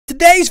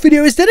today's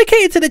video is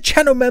dedicated to the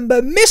channel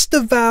member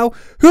Mr. Val,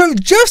 who have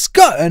just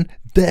gotten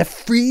their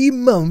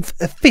 3-month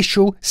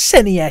official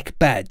Seniac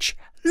badge.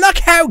 Look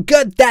how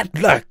good that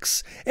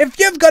looks. If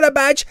you've got a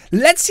badge,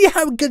 let's see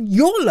how good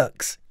yours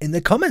looks in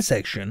the comment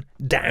section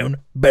down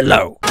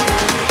below.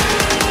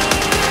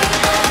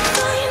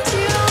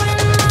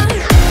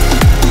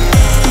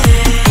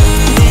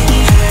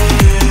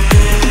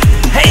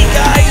 Hey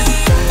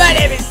guys, my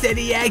name is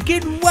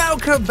Seniac and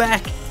welcome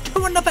back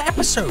to another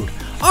episode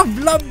of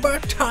Lumber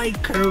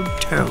Tycoon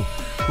 2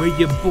 with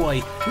your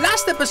boy.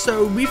 Last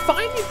episode we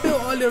finally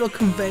built our little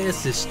conveyor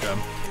system,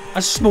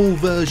 a small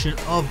version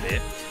of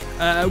it.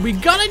 We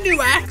got a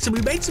new axe and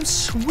we made some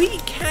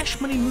sweet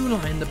cash money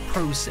moolah in the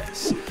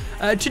process.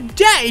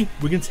 Today,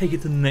 we're going to take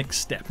it to the next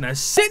step. Now,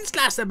 since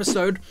last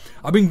episode,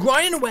 I've been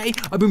grinding away.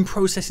 I've been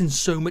processing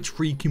so much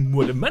freaking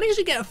wood and managed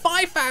to get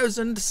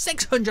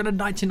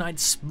 5,699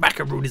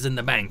 smackaroonies in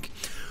the bank,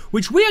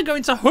 which we are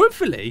going to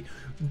hopefully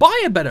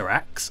buy a better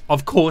axe.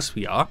 Of course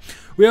we are.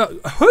 We are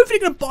hopefully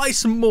going to buy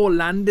some more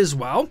land as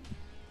well.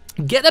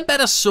 Get a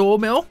better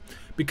sawmill,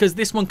 because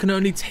this one can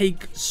only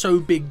take so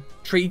big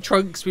tree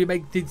trunks. We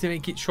need to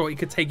make it sure it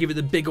could take even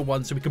the bigger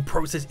ones so we can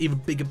process even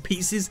bigger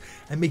pieces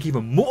and make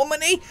even more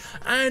money.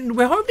 And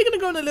we're hopefully going to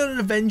go on a little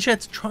adventure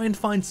to try and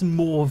find some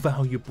more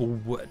valuable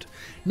wood.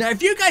 Now,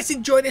 if you guys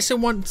enjoy this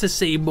and want to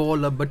see more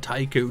Lumber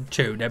Tycoon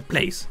 2, then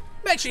please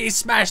make sure you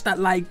smash that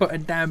like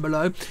button down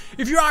below.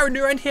 If you are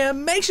new around here,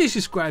 make sure you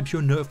subscribe so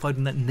you're notified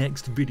when that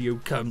next video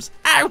comes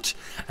out.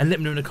 And let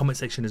me know in the comment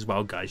section as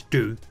well, guys.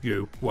 Do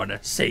you want to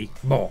see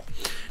more?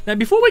 Now,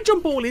 before we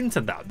jump all into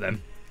that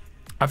then,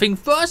 I think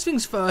first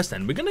things first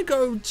then, we're going to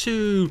go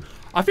to,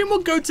 I think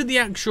we'll go to the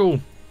actual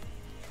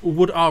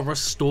Wood Arbor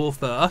store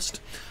first.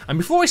 And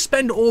before I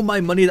spend all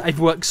my money that I've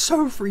worked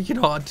so freaking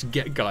hard to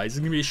get, guys, it's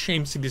going to be a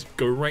shame to see this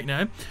go right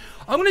now.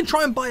 I'm going to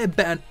try and buy a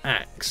better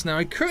axe. Now,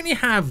 I currently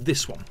have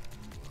this one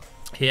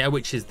here,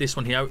 which is this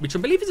one here, which I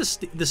believe is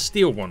the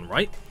steel one,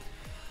 right?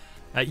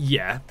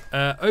 Yeah.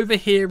 Over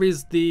here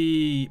is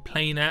the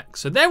plain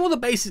axe. So they're all the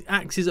basic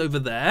axes over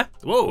there.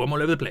 Whoa, I'm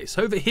all over the place.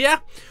 Over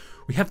here,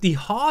 we have the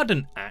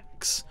hardened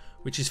axe,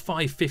 which is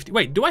 550.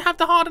 Wait, do I have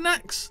the hardened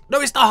axe?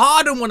 No, it's the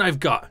hardened one I've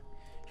got.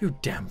 You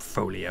damn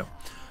folio.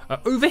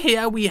 Over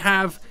here, we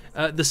have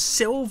the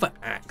silver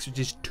axe, which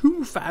is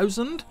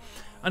 2,000.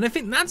 And I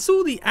think that's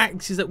all the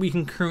axes that we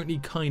can currently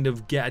kind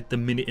of get at the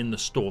minute in the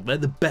store. They're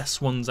the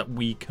best ones that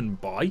we can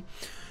buy.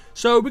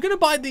 So we're going to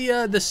buy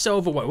the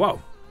silver one.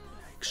 Whoa.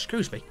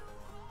 Excuse me.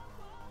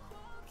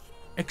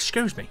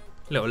 Excuse me.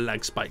 Little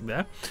lag spike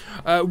there.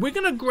 We're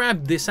going to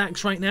grab this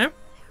axe right now.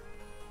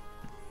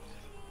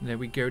 There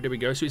we go, there we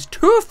go. So it's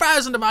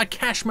 2,000 of our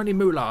cash money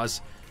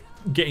moolahs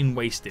getting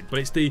wasted. But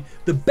it's the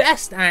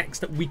best axe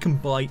that we can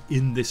buy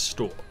in this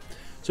store.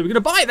 So we're going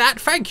to buy that.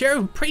 Thank you.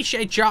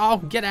 Appreciate y'all.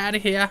 Get out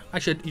of here.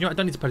 Actually, you know, I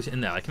don't need to put it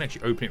in there. I can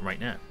actually open it right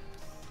now.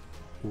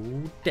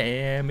 Oh,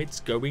 damn. It's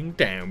going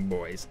down,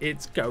 boys.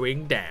 It's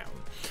going down.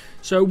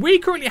 So we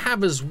currently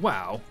have as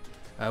well.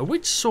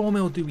 Which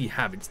sawmill do we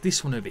have? It's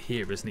this one over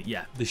here, isn't it?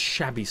 Yeah, the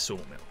shabby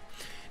sawmill.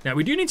 Now,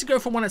 we do need to go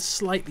for one that's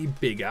slightly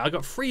bigger. I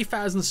got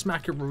 3,000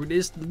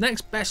 smackaroonies. The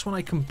next best one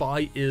I can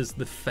buy is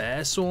the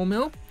fair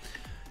sawmill.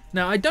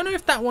 Now, I don't know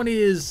if that one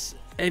is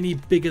any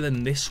bigger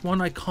than this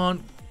one. I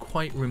can't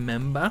quite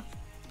remember.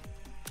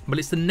 But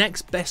it's the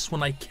next best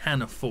one I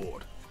can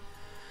afford.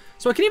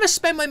 So I can either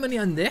spend my money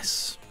on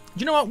this.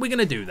 Do you know what? We're going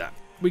to do that.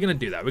 We're going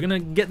to do that. We're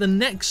going to get the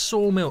next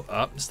sawmill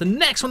up. It's the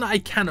next one that I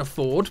can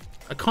afford.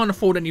 I can't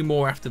afford any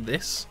more after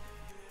this.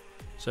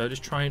 So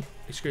just try and,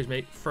 excuse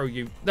me, throw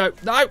you. No,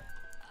 no.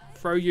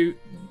 Throw you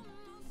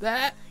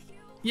there.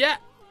 Yeah.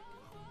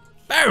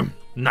 Boom.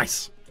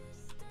 Nice.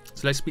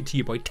 So let's speak to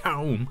you boy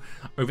Tom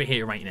over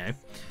here right now.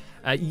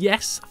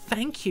 Yes,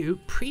 thank you.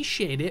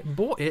 Appreciate it.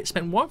 Bought it.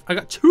 Spent what? I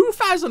got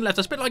 2,000 left.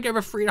 I spent like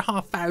over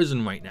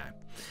 3,500 right now.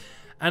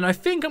 And I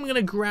think I'm going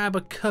to grab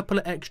a couple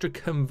of extra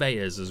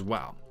conveyors as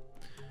well.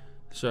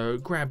 So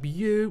grab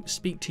you,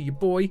 speak to your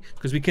boy,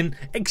 because we can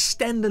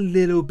extend a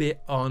little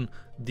bit on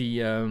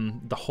the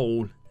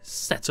whole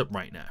setup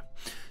right now.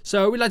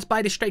 So we'd like to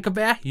buy this straight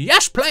conveyor.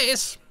 Yes,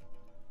 please.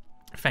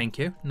 Thank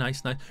you.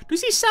 Nice, nice.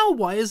 Does he sell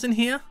wires in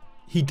here?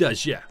 He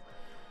does, yeah.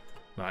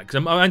 Right,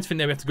 because I'm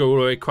thinking we have to go all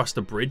the way across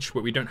the bridge,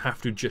 but we don't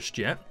have to just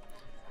yet.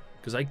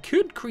 Because I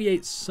could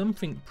create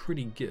something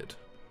pretty good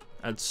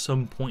at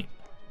some point.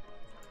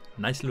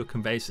 Nice little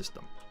conveyor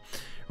system.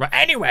 Right,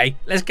 anyway,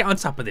 let's get on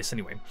top of this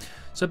anyway.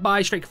 So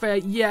buy straight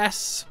conveyor.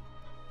 Yes.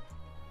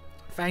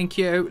 Thank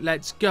you.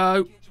 Let's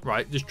go.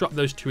 Right, just drop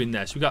those two in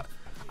there. So we got...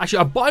 Actually,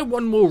 I'll buy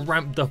one more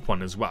ramped up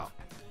one as well.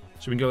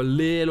 So we can go a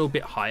little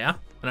bit higher.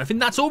 And I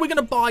think that's all we're going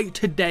to buy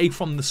today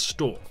from the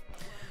store.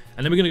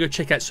 And then we're going to go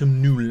check out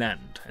some new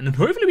land. And then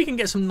hopefully we can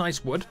get some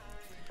nice wood.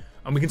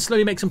 And we can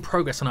slowly make some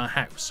progress on our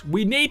house.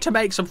 We need to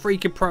make some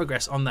freaking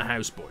progress on the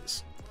house,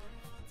 boys.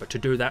 But to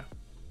do that,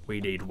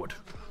 we need wood.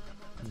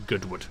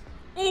 Good wood.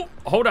 Oh,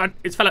 hold on.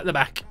 It's fell at the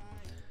back.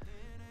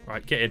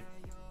 Right, get in.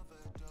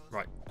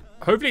 Right.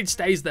 Hopefully it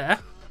stays there.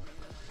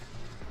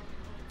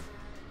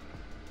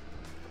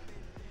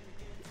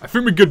 I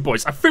think we're good,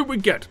 boys. I think we're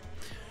good.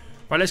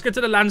 Right, let's go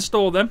to the land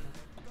store then.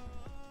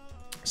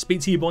 Speak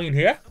to your boy in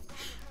here.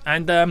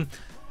 And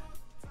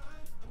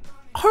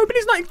hoping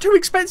it's not too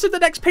expensive, the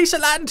next piece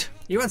of land.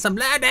 You want some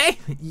land, eh?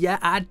 Yeah,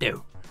 I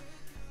do.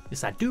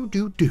 Yes, I do.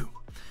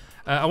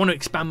 I want to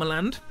expand my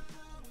land.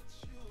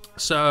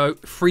 So,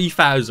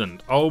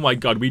 3,000. Oh my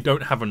god, we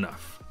don't have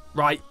enough.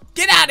 Right,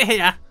 get out of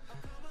here.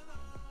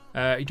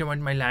 You don't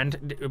want my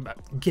land?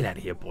 Get out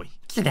of here, boy.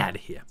 Get out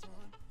of here.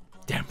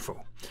 Damn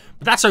fool.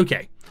 But that's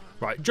okay.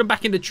 Right, jump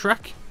back in the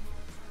truck.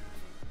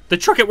 The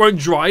truck, it won't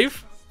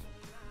drive.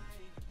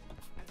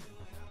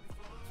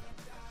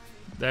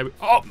 There we...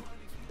 Oh!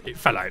 It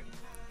fell out.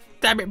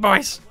 Damn it,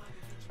 boys.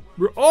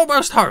 We're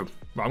almost home.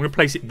 Right, I'm going to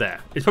place it there.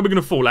 It's probably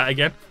going to fall out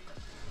again.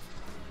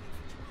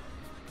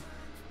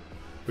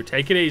 We'll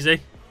take it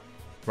easy.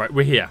 Right,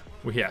 we're here.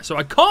 We're here. So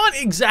I can't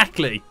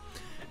exactly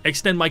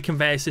extend my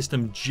conveyor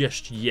system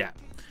just yet.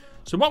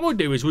 So what we'll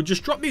do is we'll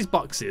just drop these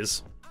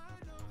boxes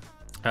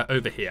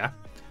over here.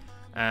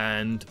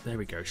 And there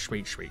we go.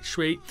 Sweet.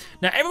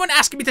 Now, everyone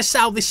asking me to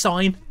sell this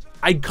sign.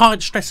 I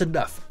can't stress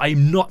enough.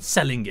 I'm not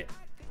selling it.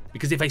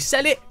 Because if I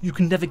sell it, you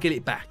can never get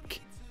it back.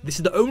 This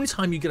is the only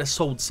time you get a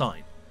sold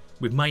sign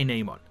with my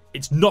name on.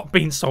 It's not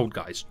being sold,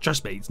 guys.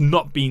 Trust me, it's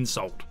not being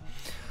sold.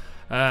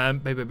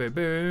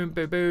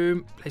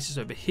 Boom. Places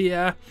over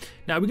here.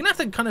 Now, we're going to have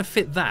to kind of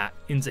fit that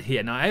into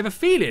here. Now, I have a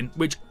feeling,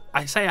 which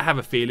I say I have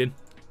a feeling.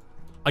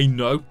 I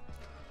know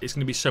it's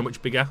going to be so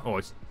much bigger. Oh,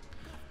 it's...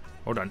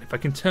 Hold on. If I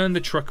can turn the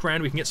truck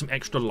around, we can get some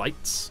extra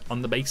lights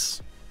on the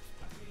base.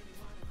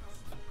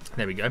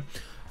 There we go.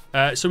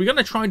 So we're going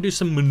to try and do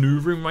some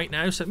maneuvering right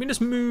now. So let me just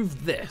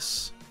move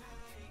this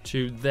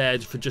to there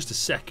for just a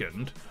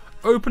second.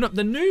 Open up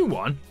the new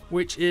one,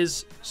 which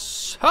is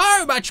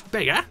so much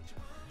bigger.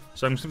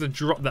 So I'm just going to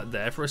drop that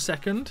there for a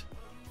second.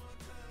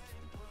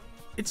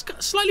 It's got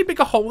a slightly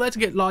bigger hole there to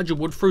get larger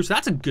wood through, so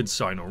that's a good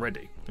sign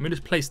already. Let me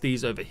just place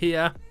these over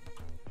here.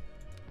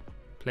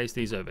 Place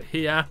these over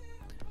here.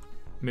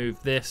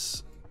 Move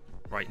this.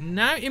 Right,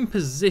 now in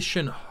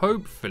position,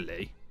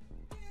 hopefully.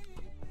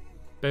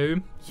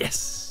 Boom.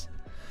 Yes.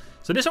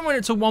 So this one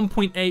went to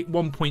 1.8,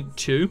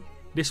 1.2.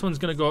 This one's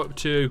going to go up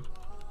to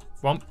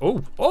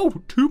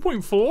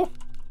 2.4.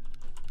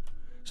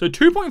 So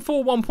 2.4,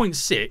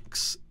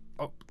 1.6.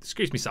 Oh,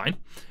 excuse me, sign.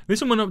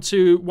 This one went up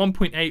to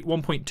 1.8,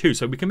 1.2.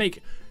 So we can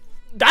make...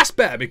 That's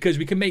better because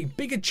we can make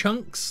bigger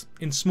chunks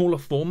in smaller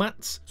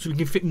formats. So we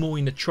can fit more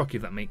in the truck,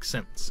 if that makes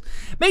sense.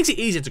 Makes it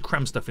easier to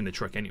cram stuff in the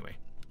truck anyway.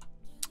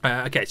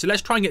 Okay, so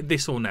let's try and get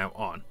this all now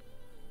on.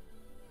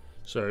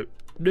 So,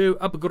 new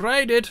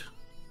upgraded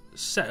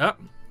setup,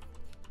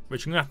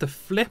 which I'm going to have to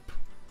flip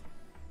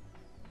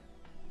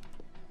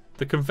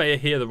the conveyor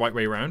here the right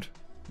way around.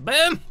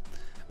 Boom!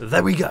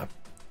 There we go.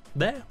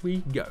 There we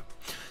go.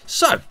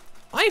 So,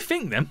 I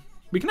think then,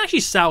 we can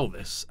actually sell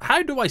this.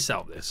 How do I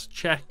sell this?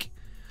 Check.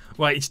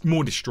 Well, it's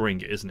more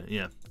destroying it, isn't it?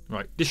 Yeah.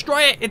 Right.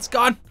 Destroy it. It's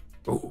gone.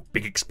 Oh,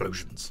 big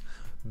explosions.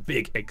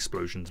 Big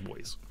explosions,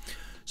 boys.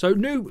 So,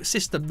 new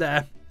system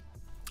there.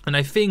 And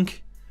I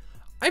think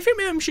maybe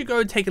we should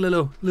go and take a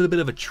little bit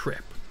of a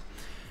trip.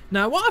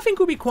 Now, what I think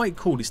would be quite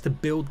cool is to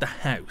build the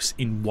house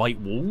in white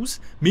walls,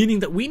 meaning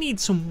that we need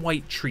some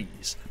white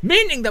trees,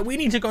 meaning that we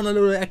need to go on a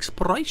little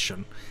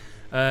exploration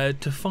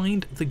to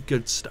find the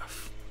good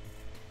stuff.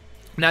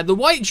 Now, the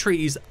white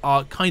trees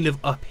are kind of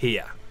up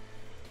here.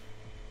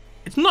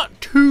 It's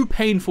not too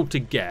painful to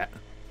get,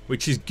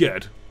 which is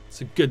good. It's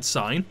a good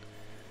sign.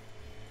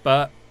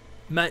 But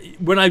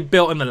when I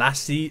built in the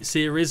last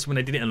series, when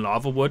I did it in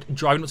lava wood,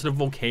 driving up to the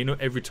volcano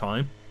every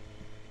time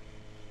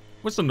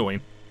was annoying.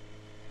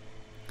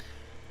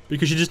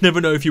 Because you just never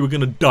know if you were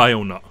going to die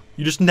or not.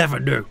 You just never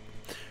knew.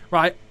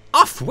 Right,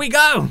 off we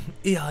go!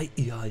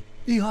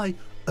 E-I-E-I-E-I-O.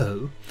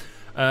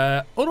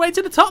 All the way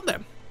to the top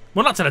then.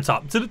 Well, not to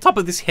the top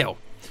of this hill.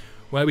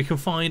 Where we can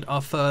find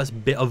our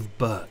first bit of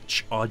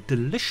birch. Our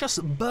delicious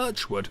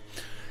birch wood.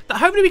 That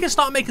hopefully we can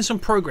start making some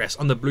progress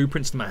on the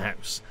blueprints to my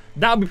house.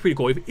 That would be pretty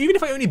cool. Even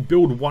if I only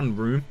build one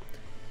room.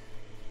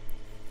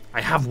 I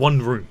have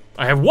one room.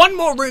 I have one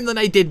more room than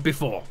I did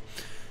before.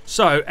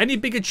 So, any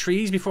bigger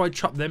trees before I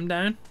chop them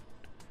down?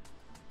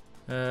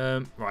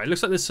 Right, it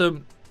looks like there's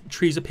some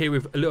trees up here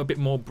with a little bit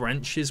more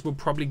branches we'll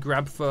probably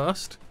grab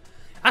first.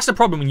 That's the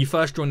problem when you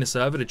first join the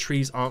server, the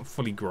trees aren't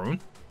fully grown.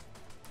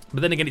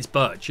 But then again, it's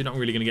birch. You're not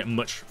really going to get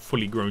much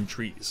fully grown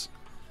trees.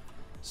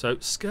 So,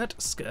 skirt.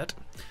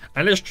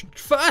 And let's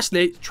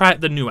firstly try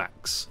out the new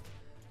axe.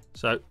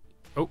 So,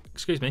 oh,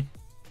 excuse me.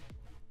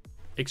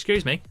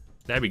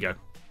 There we go.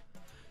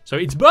 So,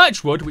 it's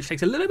birch wood, which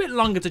takes a little bit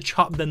longer to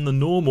chop than the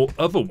normal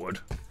other wood.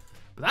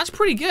 But that's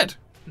pretty good.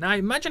 Now,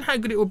 imagine how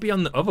good it would be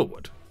on the other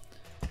wood.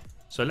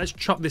 So, let's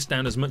chop this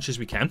down as much as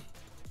we can.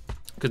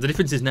 Because the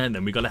difference is now and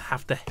then, we're going to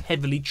have to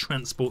heavily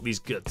transport these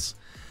goods.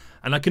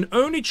 And I can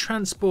only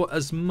transport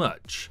as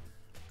much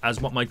as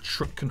what my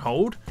truck can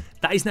hold.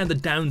 That is now the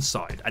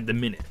downside at the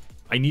minute.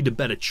 I need a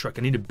better truck.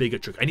 I need a bigger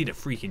truck. I need a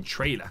freaking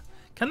trailer.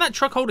 Can that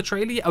truck hold a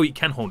trailer? Oh, it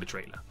can hold a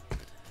trailer.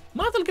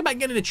 Might have to look about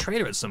getting a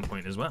trailer at some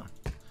point as well.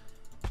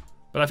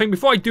 But I think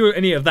before I do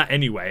any of that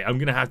anyway, I'm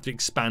going to have to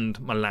expand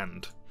my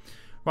land.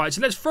 Right,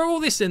 so let's throw all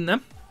this in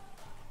then.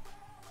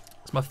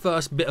 It's my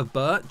first bit of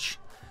birch.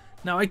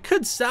 Now, I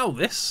could sell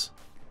this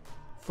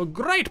for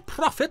great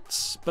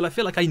profits, but I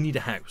feel like I need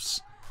a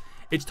house.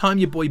 It's time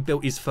your boy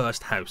built his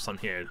first house on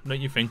here,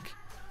 don't you think?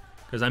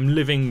 Because I'm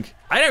living...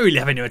 I don't really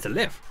have anywhere to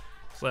live.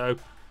 So, I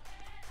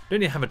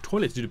don't even have a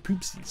toilet to do the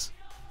poopsies.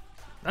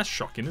 That's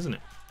shocking, isn't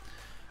it?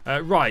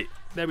 Right,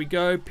 there we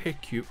go.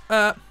 Pick you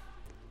up.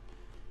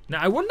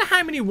 Now, I wonder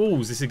how many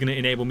walls this is going to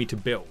enable me to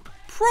build.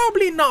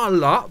 Probably not a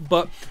lot,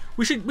 but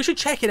we should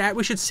check it out.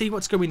 We should see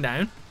what's going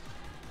down.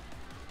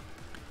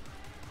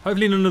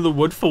 Hopefully none of the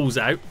wood falls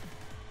out,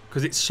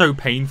 because it's so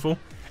painful.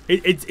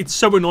 It's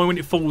so annoying when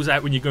it falls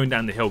out when you're going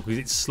down the hill, because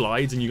it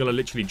slides and you got to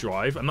literally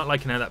drive. I'm not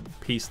liking how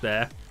that piece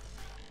there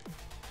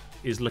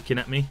is looking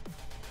at me.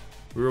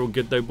 We're all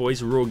good though,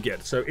 boys. We're all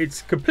good. So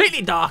it's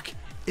completely dark.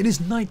 It is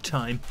night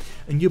time,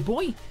 and your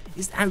boy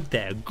is out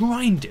there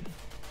grinding,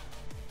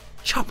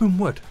 chopping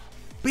wood,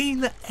 being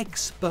the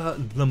expert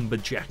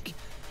lumberjack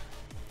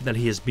that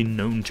he has been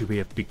known to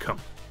have become.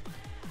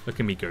 Look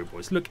at me go,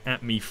 boys. Look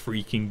at me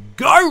freaking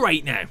go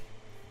right now.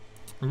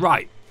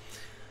 Right.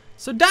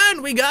 So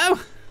down we go.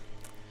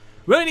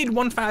 We only need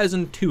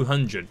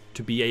 1,200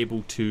 to be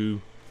able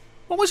to...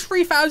 What was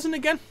 3,000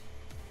 again?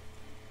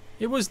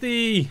 It was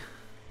the...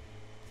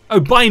 Oh,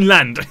 buying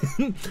land. I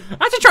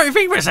had to try and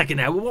think for a second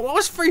now. What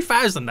was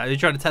 3,000 that they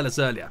tried to tell us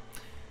earlier?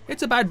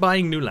 It's about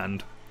buying new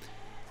land.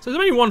 So there's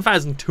only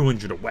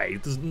 1,200 away.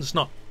 It's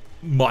not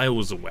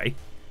miles away.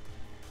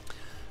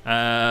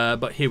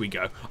 But here we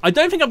go. I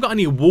don't think I've got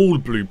any wall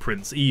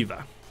blueprints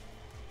either.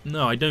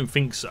 No, I don't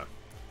think so.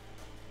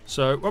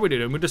 So what are we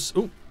doing? We're just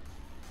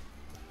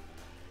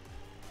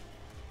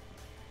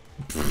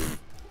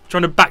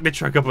trying to back the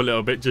truck up a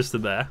little bit just to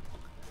there.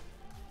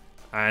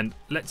 And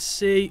let's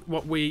see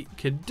what we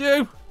could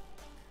do.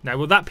 Now,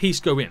 will that piece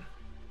go in?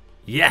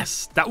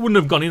 Yes, that wouldn't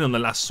have gone in on the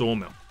last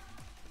sawmill.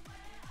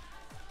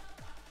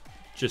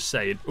 Just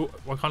saying. Oh,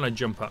 why can't I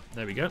jump up?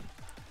 There we go.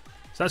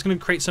 So that's going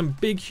to create some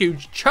big,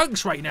 huge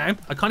chunks right now.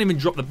 I can't even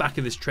drop the back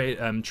of this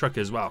truck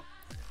as well.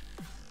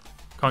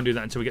 Can't do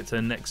that until we get to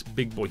the next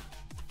big boy.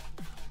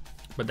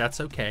 But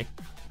that's okay.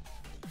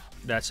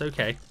 That's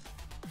okay.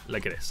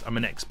 Look at this. I'm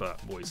an expert,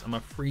 boys. I'm a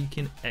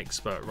freaking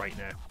expert right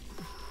now.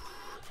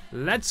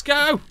 Let's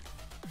go.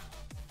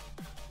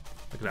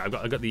 Look at that.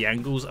 I've got the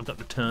angles. I've got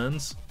the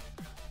turns.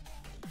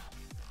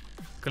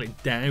 Got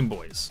it down,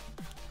 boys.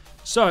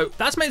 So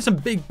that's made some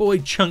big boy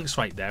chunks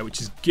right there,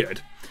 which is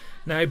good.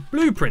 Now,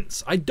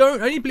 blueprints.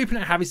 Only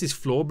blueprint I have is this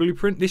floor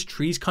blueprint. This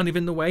tree's kind of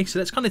in the way. So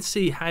let's kind of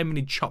see how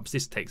many chops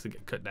this takes to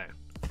get cut down.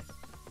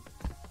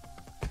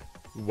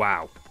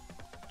 Wow.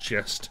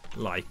 Just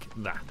like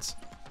that.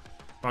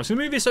 Right, so I'm going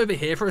to move this over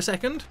here for a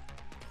second.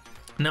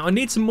 Now, I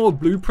need some more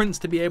blueprints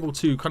to be able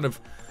to kind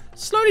of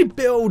slowly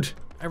build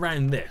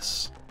around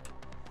this.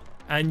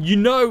 And you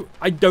know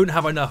I don't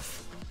have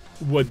enough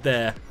wood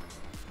there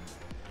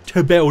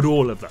to build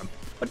all of them.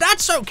 But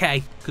that's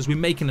okay, because we're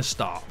making a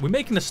start. We're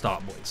making a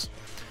start, boys.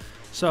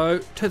 So,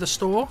 to the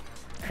store.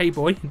 Hey,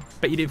 boy.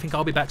 Bet you didn't think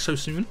I'll be back so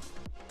soon.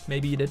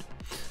 Maybe you did.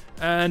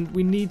 And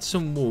we need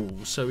some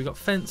walls. So, we got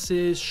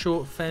fences,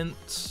 short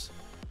fence,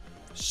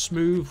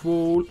 smooth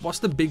wall. What's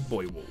the big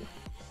boy wall?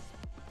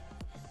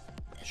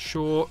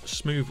 Short,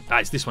 smooth. Ah,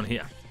 it's this one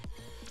here.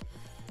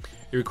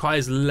 It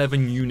requires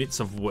 11 units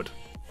of wood.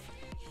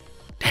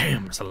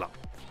 Damn, that's a lot.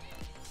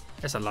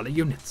 That's a lot of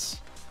units.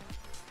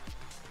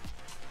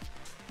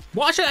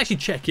 What I should actually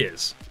check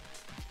is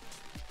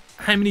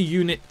how many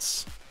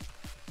units.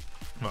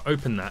 Well,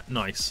 open that.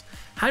 Nice.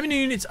 How many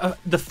units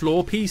the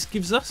floor piece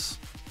gives us?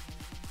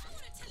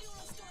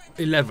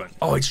 11.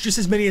 Oh, it's just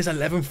as many as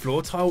 11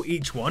 floor tile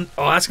each one.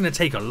 Oh, that's going to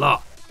take a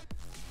lot.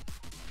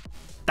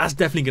 That's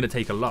definitely going to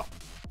take a lot.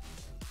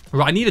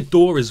 Right, I need a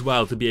door as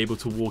well to be able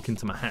to walk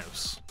into my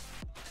house.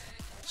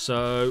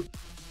 So,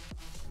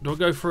 do I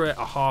go for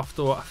a half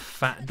door, a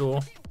fat door?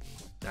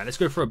 Now, let's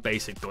go for a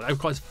basic door. That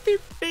requires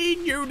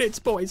 15 units,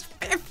 boys.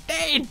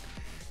 15!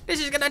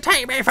 This is going to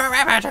take me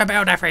forever to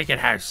build a freaking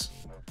house.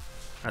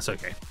 That's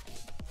okay.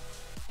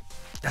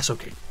 That's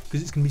okay.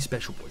 Because it's going to be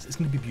special, boys. It's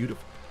going to be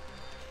beautiful.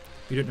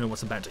 You don't know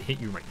what's about to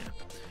hit you right now.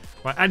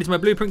 Right, add it to my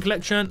blueprint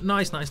collection.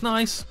 Nice, nice,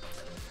 nice.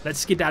 Let's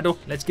skedaddle.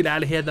 Let's get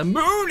out of here. The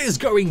moon is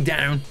going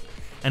down.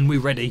 And we're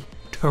ready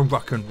to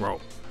rock and roll.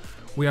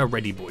 We are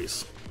ready,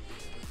 boys.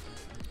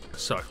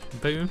 So,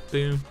 boom,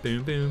 boom,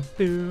 boom, boom,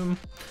 boom.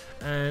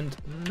 And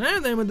now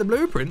then with the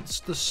blueprints,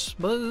 the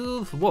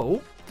smooth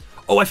wall.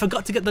 Oh, I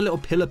forgot to get the little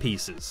pillar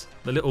pieces.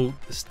 The little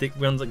stick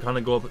ones that kind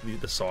of go up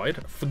at the side.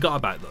 I forgot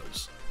about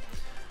those.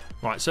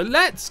 Right, so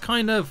let's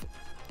kind of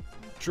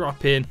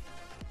drop in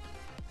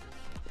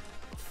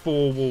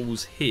 4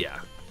 walls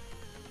here.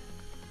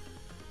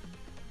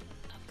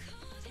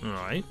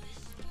 Alright.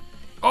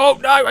 Oh,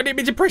 no, I didn't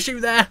mean to push you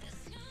there.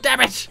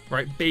 Damn it.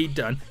 Right, B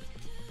done.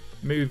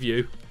 Move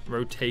you.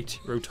 Rotate.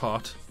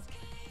 Rotate.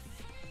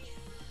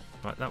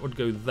 Right, that would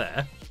go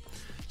there.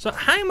 So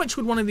how much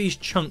would one of these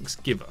chunks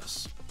give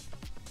us?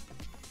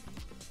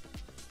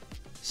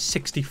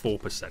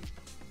 64%.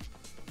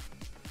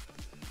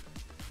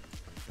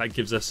 That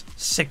gives us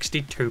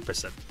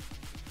 62%.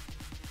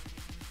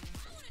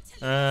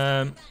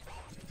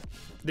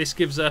 This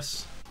gives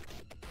us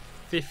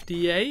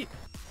 58.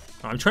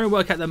 I'm trying to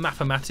work out the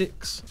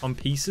mathematics on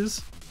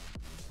pieces.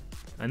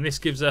 And this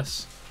gives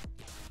us...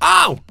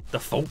 Oh! The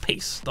full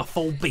piece. The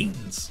full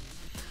beans.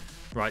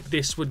 Right,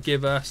 this would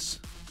give us...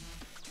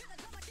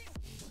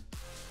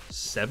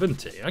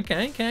 70.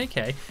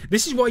 Okay.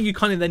 This is why you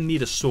kind of then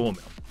need a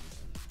sawmill.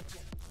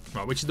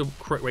 Right, which is the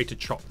correct way to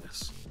chop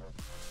this.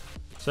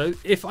 So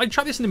if I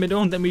chop this in the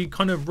middle, then we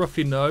kind of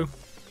roughly know...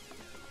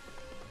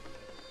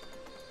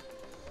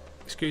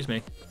 Excuse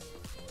me.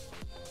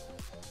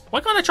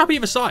 Why can't I chop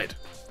either side?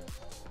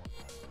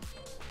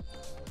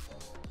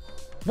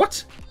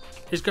 What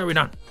is going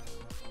on?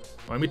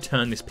 Right, let me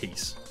turn this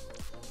piece.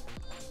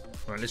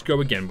 Right, let's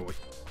go again, boy.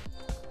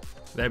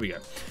 There we go.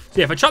 So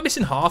yeah, if I chop this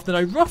in half, then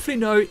I roughly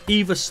know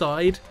either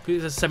side,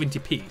 because it's a 70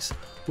 piece,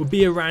 will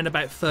be around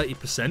about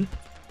 30%.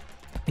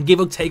 And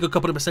give or take a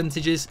couple of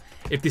percentages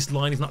if this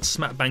line is not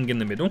smack bang in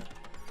the middle.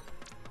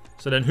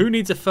 So then who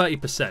needs a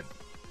 30%?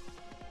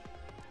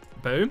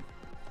 Boom.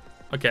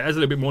 Okay, that's a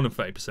little bit more than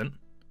 30%.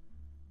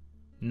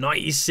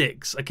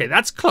 96. Okay,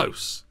 that's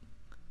close.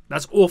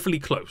 That's awfully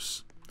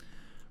close.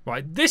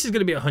 Right, this is going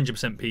to be a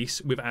 100%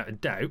 piece, without a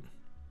doubt.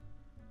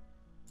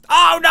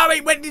 Oh, no,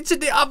 it went into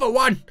the other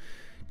one.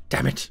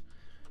 Damn it.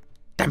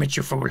 Damn it,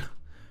 you fool.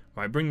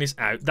 Right, bring this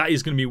out. That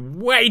is going to be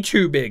way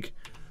too big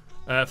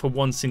for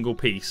one single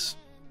piece.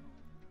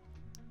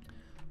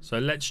 So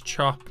let's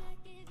chop.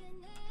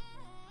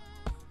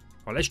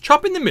 Right, let's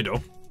chop in the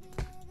middle.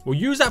 We'll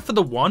use that for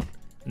the one.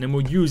 And then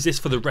we'll use this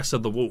for the rest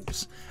of the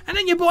walls. And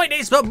then your boy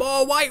needs for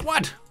more white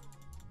wood.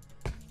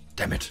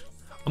 Damn it.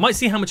 I might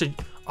see how much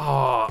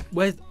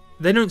where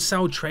they don't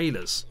sell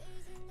trailers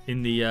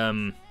in the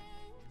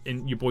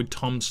in your boy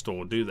Tom's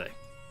store, do they?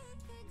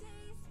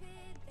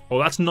 Oh,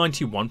 that's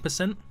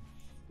 91%.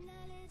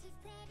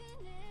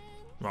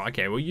 Right,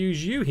 okay, we'll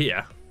use you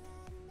here.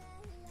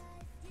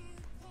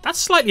 That's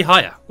slightly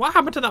higher. What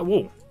happened to that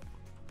wall?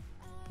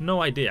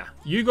 No idea.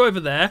 You go over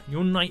there.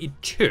 You're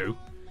 92.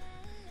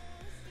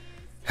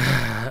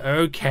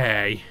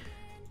 Okay.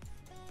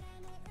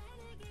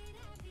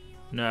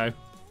 No.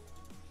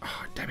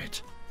 Oh, damn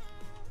it.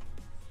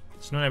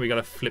 So now we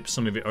gotta flip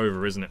some of it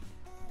over, isn't it?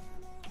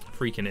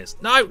 Freaking is.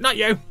 No, not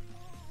you!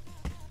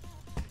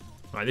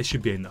 Right, this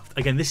should be enough.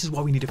 Again, this is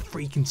why we need a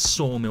freaking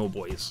sawmill,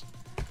 boys.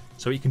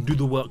 So he can do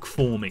the work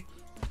for me.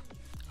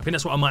 I think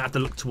that's what I might have to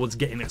look towards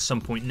getting at some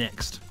point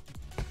next.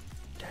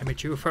 Damn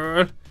it, you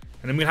fool. And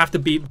then we'll have to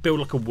build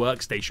like a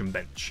workstation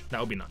bench. That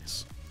would be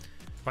nice.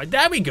 Right,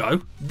 there we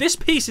go. This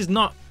piece is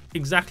not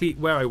exactly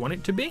where I want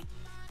it to be.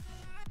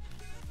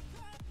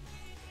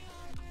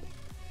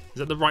 Is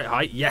that the right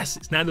height? Yes,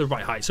 it's now the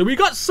right height. So we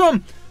got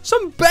some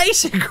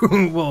basic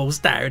walls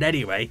down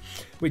anyway,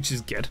 which is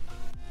good.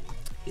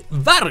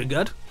 Very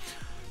good.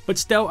 But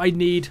still, I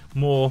need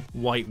more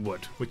white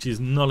wood, which is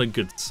not a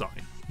good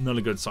sign. Not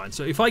a good sign.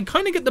 So if I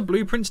kind of get the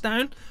blueprints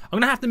down, I'm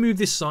going to have to move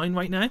this sign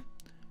right now.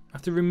 I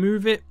have to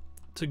remove it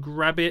to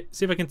grab it.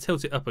 See if I can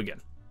tilt it up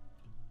again.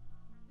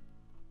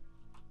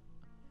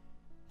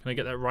 Can I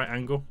get that right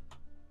angle?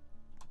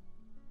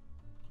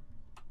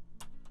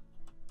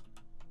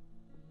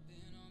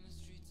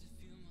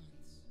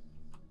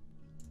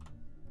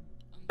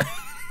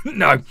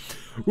 No.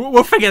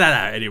 We'll figure that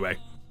out anyway.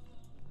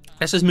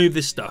 Let's just move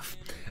this stuff.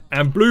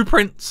 And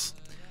blueprints.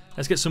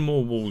 Let's get some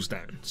more walls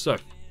down. So,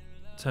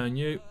 turn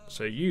you.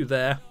 So you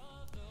there.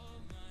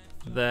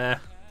 There.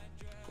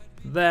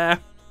 There.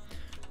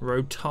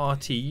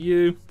 Rotati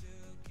you.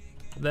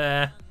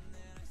 There.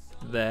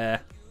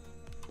 There.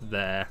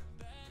 There.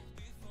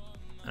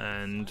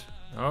 And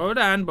hold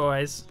on,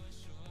 boys.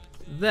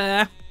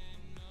 There.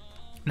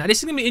 Now this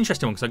is gonna be an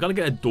interesting one because I gotta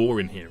get a door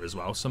in here as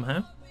well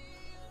somehow.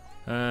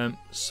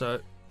 So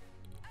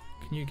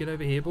can you get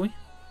over here, boy?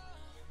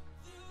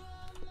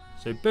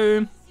 So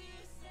boom,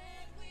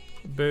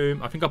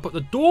 boom. I think I'll put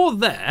the door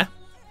there.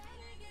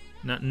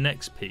 That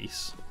next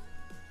piece.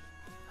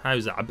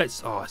 How's that? I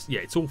bet. Oh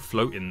yeah, it's all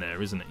floating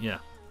there, isn't it? Yeah.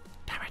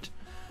 Damn it.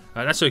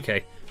 That's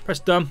okay. Press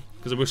done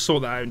because we'll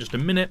sort that out in just a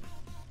minute.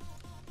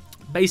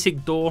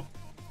 Basic door.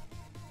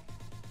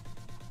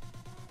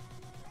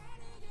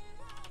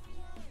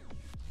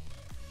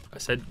 I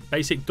said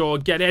basic door,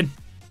 get in.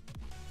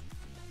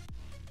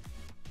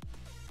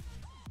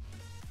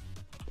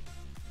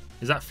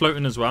 Is that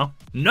floating as well?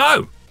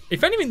 No!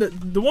 If anything,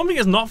 the one thing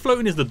that's not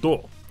floating is the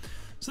door.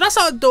 So that's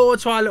our door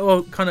to our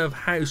little kind of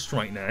house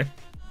right now.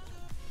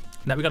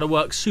 That we got to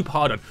work super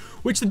hard on.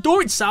 Which the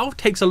door itself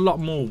takes a lot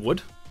more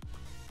wood.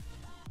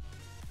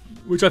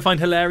 Which I find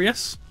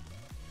hilarious.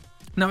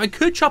 Now I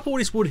could chop all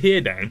this wood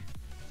here down.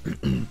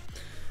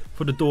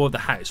 For the door of the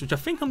house. Which I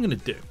think I'm going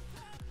to do.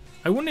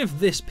 I wonder if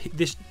this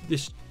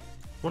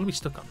what are we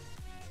stuck on?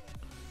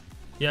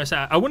 Yeah,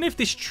 so I wonder if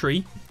this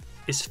tree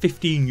is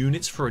 15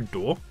 units for a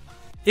door.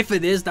 If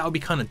it is, that would be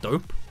kind of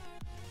dope.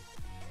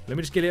 Let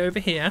me just get it over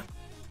here.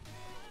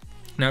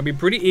 Now it'd be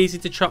pretty easy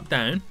to chop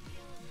down.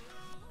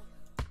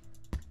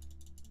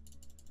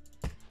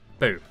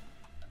 Boom.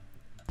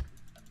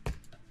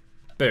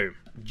 Boom.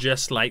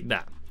 Just like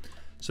that.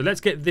 So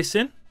let's get this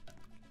in.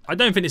 I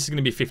don't think this is going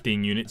to be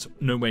 15 units.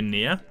 Nowhere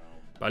near.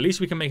 But at least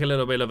we can make a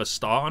little bit of a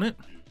start on it.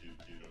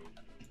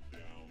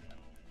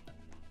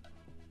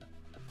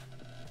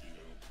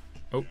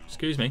 Oh,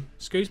 excuse me.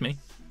 Excuse me.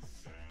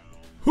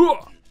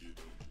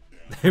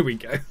 There we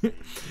go.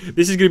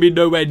 This is going to be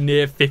nowhere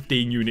near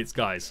 15 units,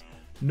 guys.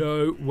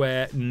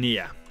 Nowhere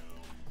near.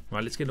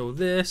 Right, let's get all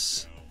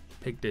this.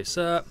 Pick this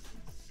up.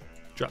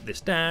 Drop this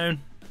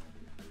down.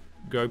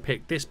 Go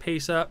pick this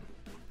piece up.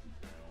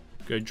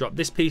 Go drop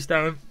this piece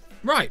down.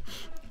 Right.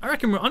 I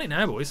reckon we're on it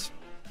now, boys.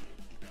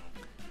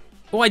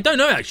 Oh, I don't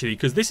know, actually,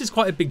 because this is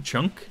quite a big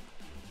chunk.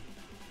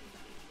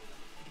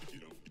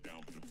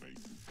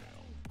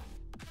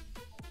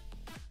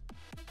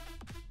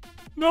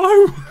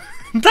 No!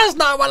 That's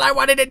not what I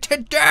wanted it to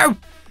do!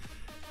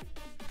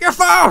 You're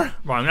far! Right,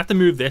 I'm going to have to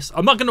move this.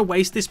 I'm not going to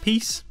waste this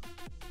piece.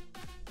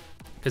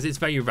 Because it's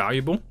very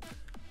valuable.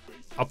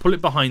 I'll pull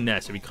it behind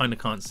there so we kind of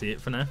can't see it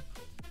for now.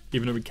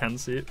 Even though we can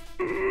see it.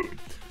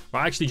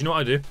 Right, actually, do you know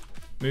what I do?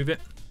 Move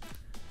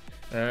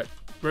it.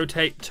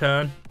 Rotate,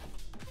 turn.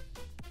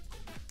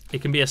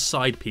 It can be a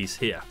side piece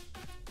here.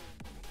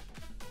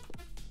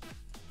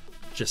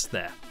 Just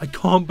there. I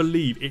can't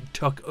believe it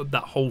took up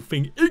that whole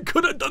thing. It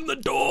could have done the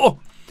door!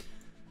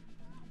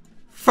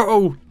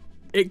 Fool!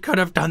 It could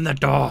have done the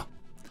door.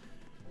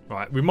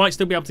 Right, we might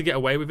still be able to get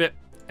away with it.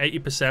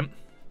 80%.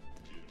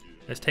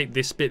 Let's take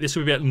this bit. This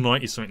will be at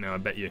 90 something now, I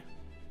bet you.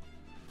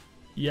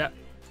 Yep.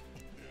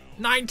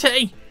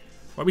 90!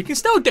 Well, we can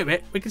still do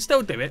it. We can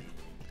still do it.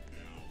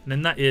 And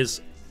then that is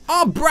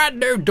our brand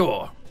new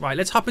door. Right,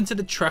 let's hop into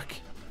the truck.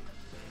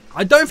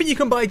 I don't think you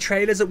can buy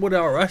trailers at Wood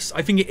R Us.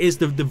 I think it is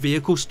the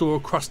vehicle store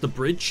across the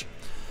bridge.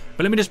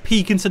 But let me just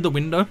peek into the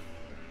window.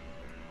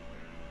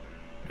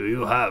 Do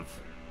you have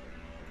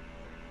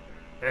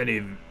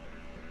any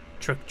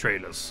truck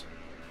trailers?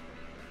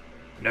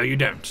 No, you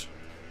don't.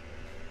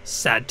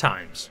 Sad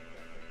times.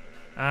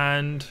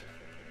 And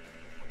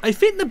I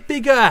think the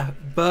bigger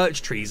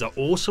birch trees are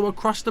also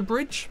across the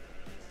bridge.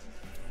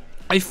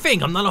 I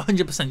think. I'm not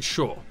 100%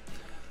 sure.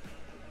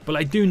 But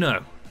I do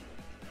know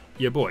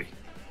your boy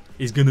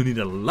is going to need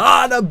a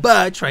lot of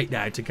birch right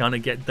now to kind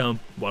of get done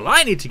what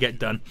I need to get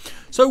done.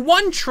 So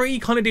one tree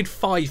kind of did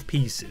 5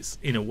 pieces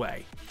in a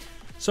way.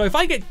 So if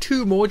I get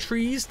 2 more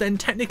trees, then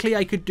technically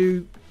I could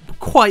do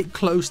quite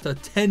close to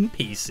 10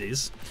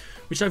 pieces,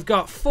 which I've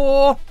got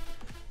 4,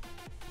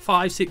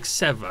 5, 6,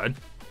 7,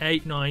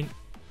 8, 9,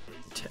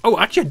 10. Oh,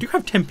 actually I do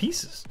have 10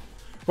 pieces.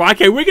 Right,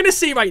 okay, we're going to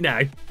see right now.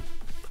 I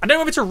don't know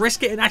whether to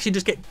risk it and actually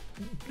just get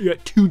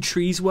 2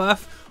 trees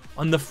worth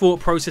on the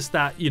thought process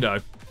that, you know,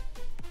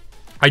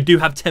 I do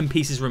have 10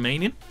 pieces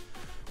remaining.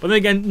 But then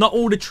again, not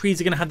all the trees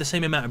are going to have the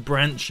same amount of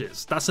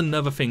branches. That's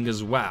another thing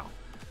as well.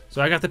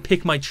 So I have to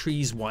pick my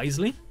trees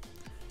wisely.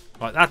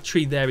 Right, that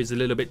tree there is a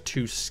little bit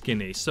too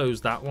skinny.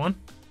 So's that one.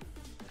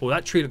 Oh,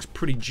 that tree looks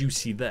pretty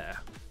juicy there.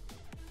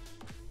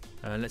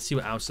 Let's see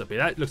what else up here.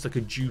 That looks like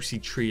a juicy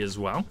tree as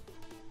well.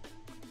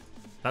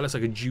 That looks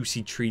like a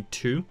juicy tree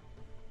too.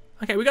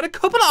 Okay, we got a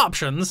couple of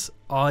options.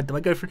 Oh, do I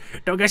go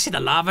see the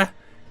lava?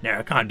 No,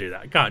 I can't do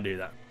that. I can't do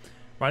that.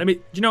 Right, let me.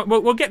 Do you know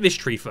what? We'll get this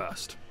tree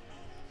first.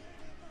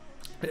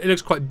 It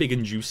looks quite big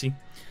and juicy.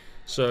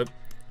 So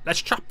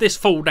let's chop this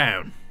full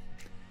down.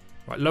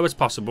 Right, low as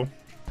possible.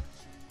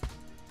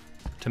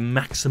 To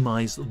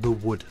maximize the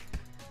wood.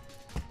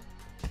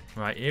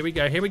 Right, here we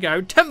go. Here we go.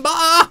 Timber!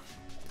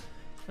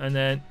 And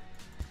then.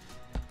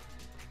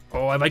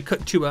 Oh, have I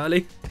cut too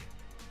early?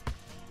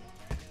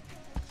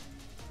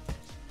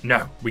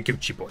 No, we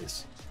Gucci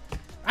boys.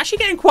 Actually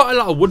getting quite a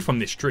lot of wood from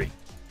this tree.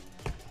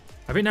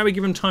 I think now we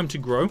give them time to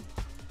grow.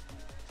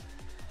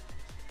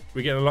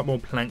 We get a lot more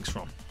planks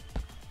from.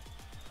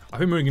 I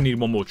think we're going to need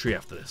one more tree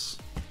after this.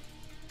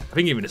 I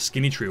think even a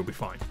skinny tree will be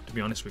fine, to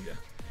be honest with you.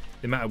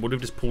 The amount of wood we've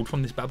just pulled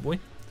from this bad boy.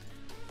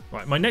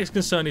 Right, my next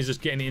concern is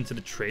just getting it into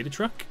the trader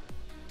truck.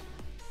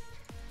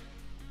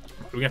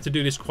 We're going to have to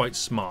do this quite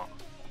smart,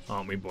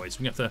 aren't we, boys?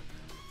 We have to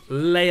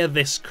layer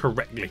this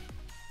correctly.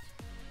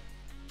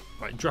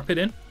 Right, drop it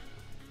in.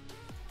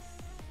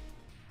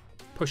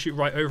 Push it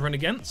right over and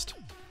against.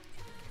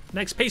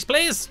 Next piece,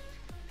 please.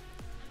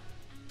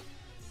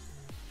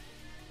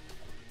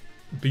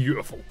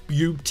 Beautiful.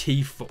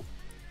 Beautiful.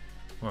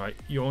 Right,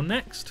 you're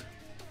next.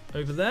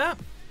 Over there.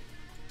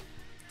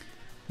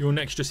 You're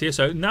next just here.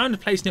 So now I'm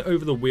placing it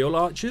over the wheel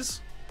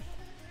arches.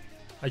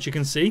 As you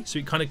can see. So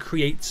it kind of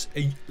creates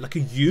like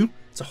a U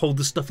to hold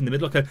the stuff in the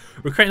middle.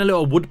 We're creating a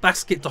little wood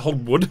basket to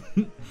hold wood.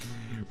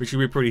 Which would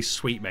be pretty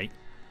sweet, mate.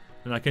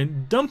 And I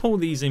can dump all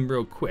these in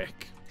real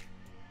quick.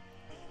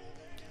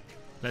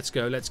 Let's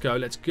go, let's go,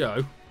 let's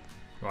go.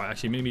 Right,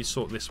 actually, maybe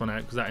sort this one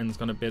out because that end's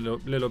going to be a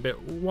little bit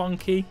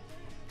wonky.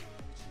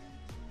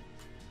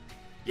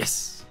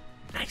 Yes!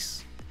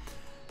 Nice.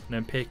 And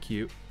then pick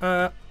you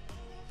up.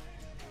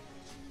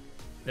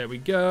 There we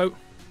go.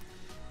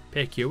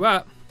 Pick you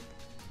up.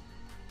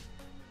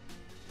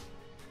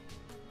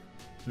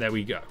 There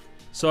we go.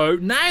 So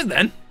now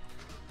then,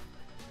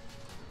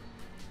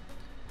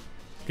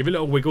 give it a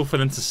little wiggle for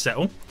them to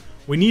settle.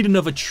 We need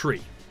another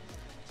tree.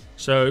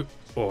 So,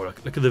 oh,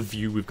 look at the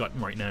view we've got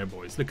right now,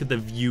 boys. Look at the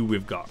view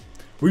we've got.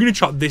 We're going to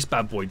chop this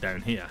bad boy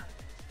down here.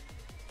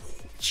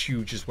 It's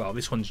huge as well.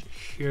 This one's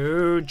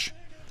huge.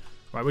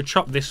 Right, we'll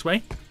chop this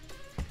way.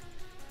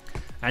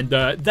 And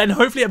then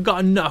hopefully I've got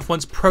enough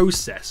once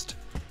processed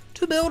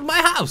to build my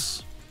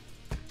house.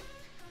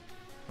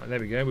 Right, there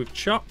we go. We've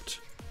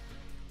chopped.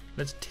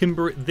 Let's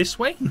timber it this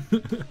way.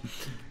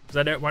 Because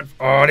I don't want...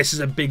 Oh, this is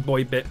a big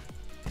boy bit.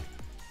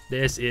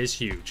 This is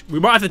huge.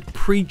 We might have to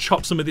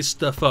pre-chop some of this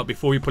stuff up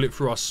before we put it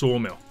through our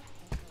sawmill.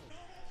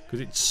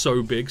 Because it's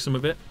so big, some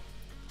of it.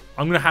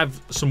 I'm going to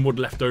have some wood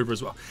left over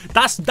as well.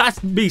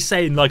 That's me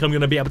saying, like, I'm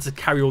going to be able to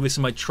carry all this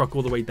in my truck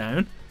all the way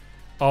down.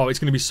 Oh, it's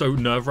going to be so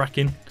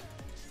nerve-wracking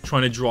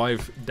trying to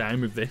drive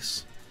down with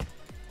this.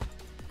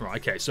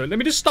 Right, okay, so let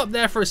me just stop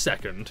there for a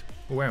second.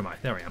 Well, where am I?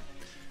 There I am.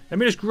 Let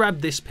me just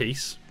grab this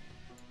piece.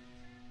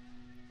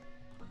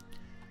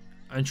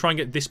 And try and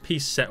get this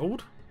piece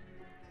settled.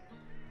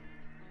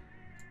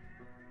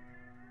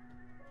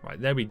 Right,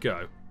 there we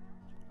go.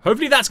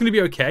 Hopefully that's going to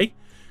be okay.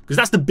 Because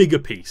that's the bigger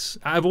piece.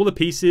 Out of all the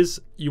pieces,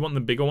 you want the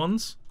bigger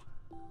ones.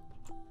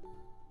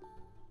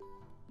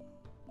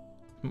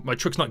 My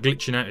truck's not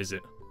glitching out, is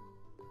it?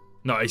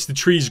 No, it's the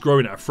trees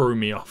growing that are throwing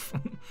me off.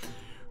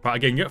 Right,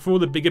 again, get for all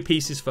the bigger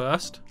pieces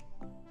first.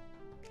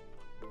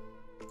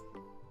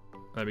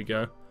 There we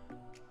go.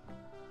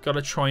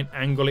 Gotta try and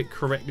angle it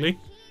correctly.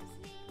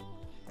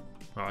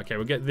 Right, okay,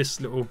 we'll get this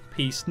little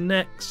piece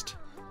next.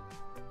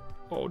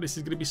 Oh, this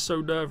is going to be so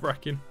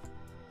nerve-wracking.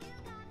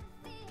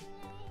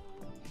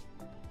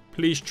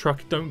 Please,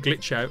 truck, don't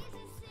glitch out.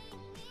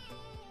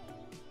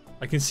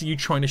 I can see you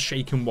trying to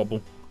shake and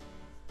wobble.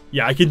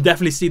 Yeah, I can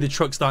definitely see the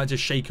truck starting to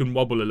shake and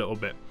wobble a little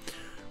bit.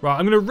 Right,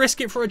 I'm going to risk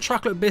it for a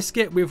chocolate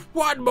biscuit with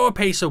one more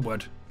piece of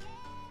wood.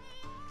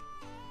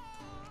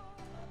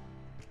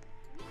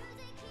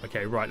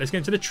 Okay, right, let's get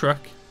into the truck.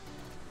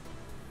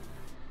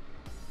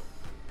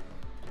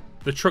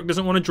 The truck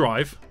doesn't want to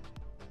drive.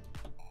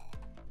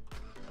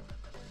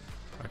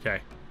 Okay.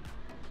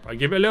 I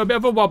give it a little bit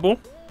of a wobble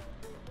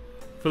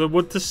for the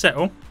wood to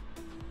settle.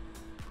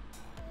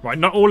 Right,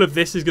 not all of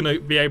this is going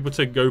to be able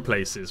to go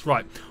places.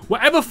 Right,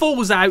 whatever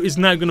falls out is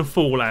now going to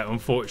fall out,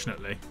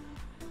 unfortunately.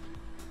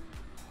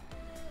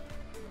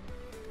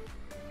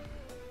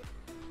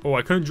 Oh,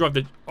 I couldn't drive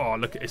the... Oh,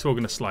 look, it's all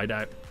going to slide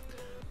out.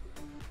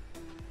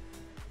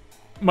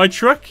 My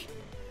truck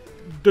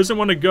doesn't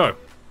want to go.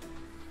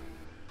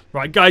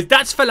 Right, guys,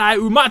 that's fell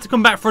out. We might have to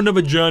come back for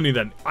another journey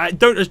then. I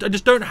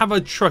just don't have a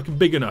truck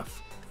big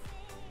enough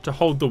to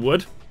hold the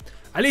wood.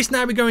 At least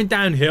now we're going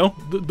downhill.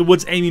 The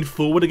wood's aiming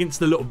forward against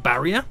the little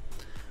barrier.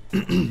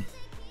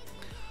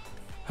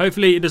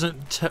 Hopefully it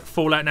doesn't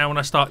fall out now when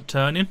I start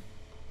turning.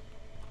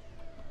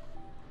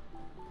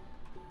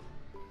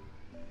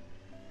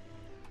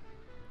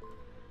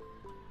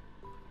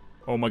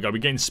 Oh my god, we're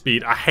getting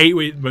speed. I hate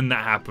when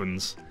that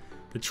happens.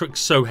 The truck's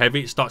so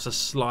heavy it starts to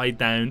slide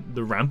down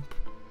the ramp.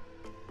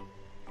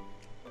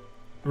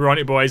 We're on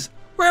it, boys.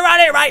 We're on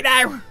it right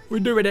now.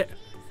 We're doing it.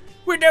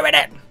 We're doing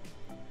it.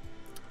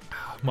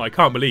 I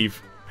can't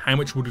believe how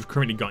much wood we've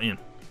currently got in.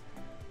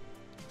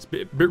 It's a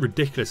bit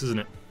ridiculous, isn't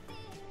it?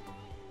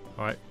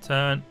 Alright,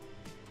 turn.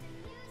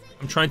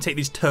 I'm trying to take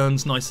these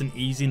turns nice and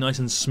easy, nice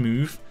and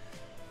smooth,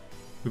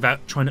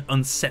 without trying to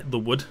unset the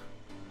wood.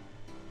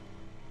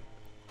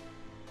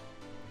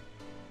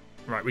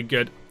 Right, we're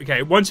good.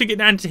 Okay, once we get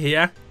down to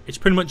here, it's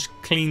pretty much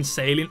clean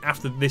sailing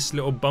after this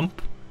little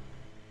bump.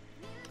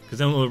 Because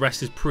then all the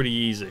rest is pretty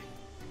easy.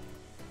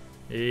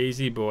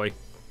 Easy, boy.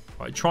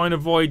 Right, try and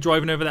avoid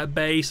driving over that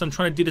base. I'm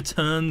trying to do the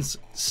turns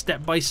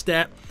step by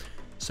step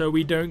so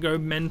we don't go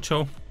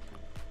mental.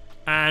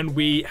 And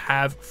we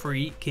have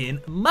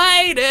freaking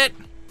made it!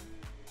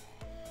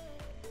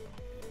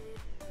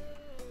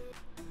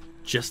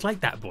 Just like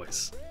that,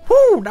 boys.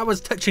 Whoo! That was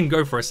touch and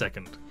go for a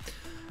second.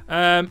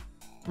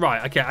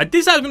 Right, okay. I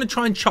did say I was going to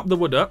try and chop the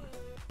wood up.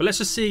 But let's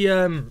just see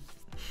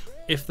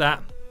if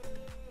that...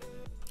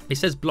 It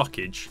says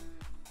blockage.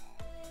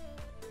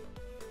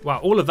 Wow,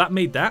 all of that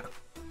made that.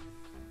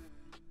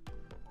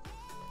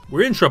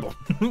 We're in trouble.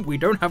 We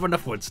don't have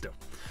enough wood still.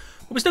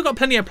 But we've still got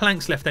plenty of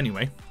planks left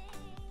anyway.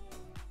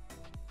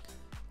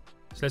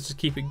 So let's just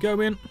keep it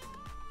going.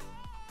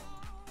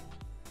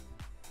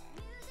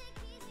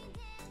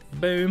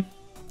 Boom.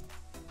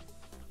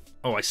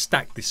 Oh, I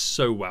stacked this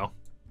so well.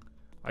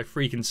 I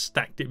freaking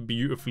stacked it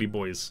beautifully,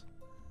 boys.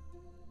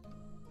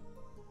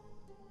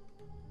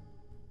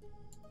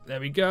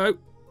 There we go.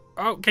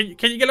 Oh, can you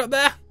get up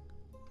there?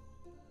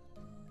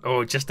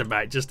 Oh, just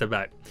about, just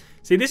about.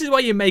 See, this is why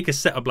you make a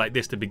setup like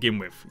this to begin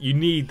with. You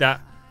need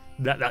that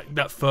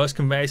first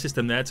conveyor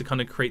system there to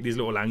kind of create these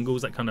little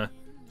angles that kind of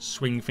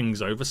swing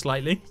things over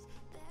slightly.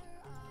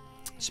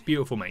 It's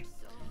beautiful, mate.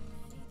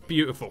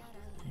 Beautiful.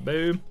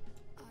 Boom.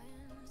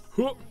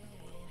 Whoop.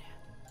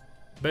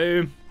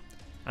 Boom.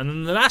 And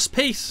then the last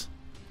piece.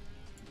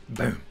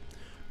 Boom.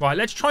 Right,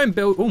 let's try and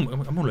build... Oh,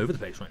 I'm all over the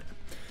place right now.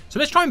 So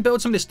let's try and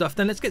build some of this stuff.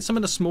 Then let's get some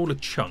of the smaller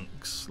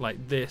chunks.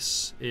 Like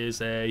this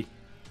is a...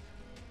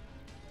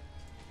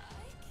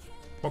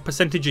 What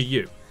percentage are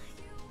you?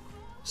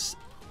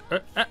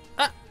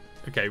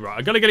 Okay, right.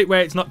 I got to get it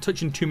where it's not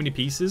touching too many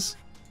pieces.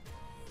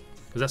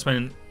 Because that's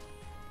when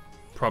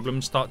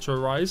problems start to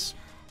arise.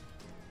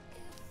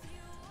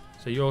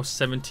 So you're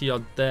 70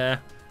 odd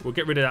there. We'll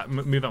get rid of that.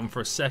 Move that one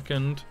for a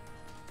second.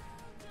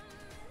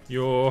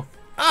 You're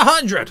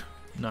 100.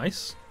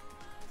 Nice.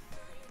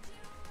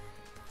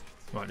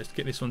 Right, let's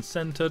get this one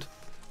centered.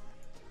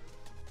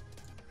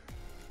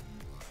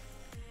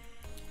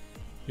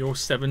 You're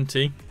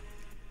 70.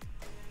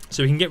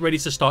 So we can get ready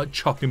to start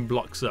chopping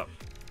blocks up.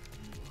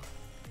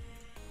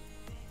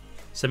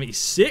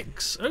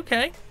 76.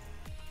 Okay.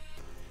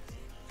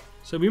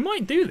 So we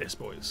might do this,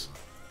 boys.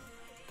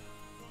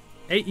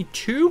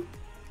 82.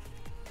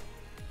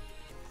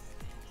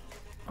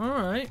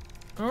 Alright.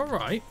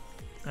 Alright.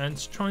 And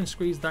let's try and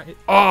squeeze that in.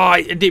 Oh,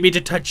 I didn't mean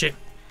to touch it.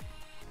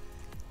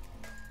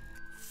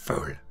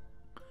 Fool.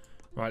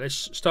 Right,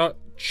 let's start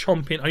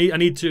chomping. I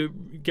need to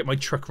get my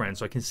truck around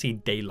so I can see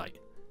daylight.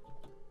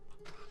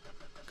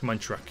 Come on,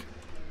 truck.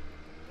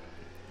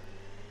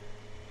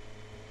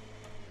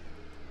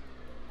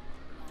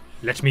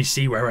 Let me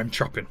see where I'm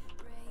chopping.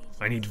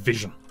 I need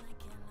vision.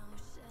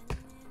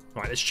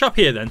 Right, let's chop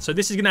here then. So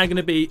this is now going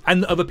to be,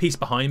 and the other piece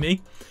behind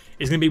me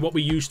is going to be what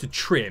we use to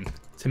trim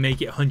to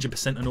make it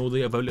 100% on all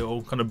the other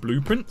little kind of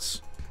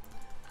blueprints.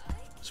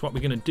 That's what we're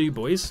going to do,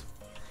 boys.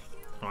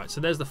 Alright,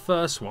 so there's the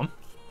first one.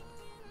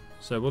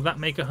 So will that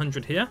make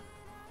 100 here?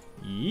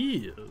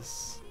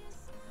 Yes.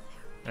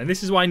 And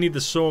this is why I need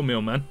the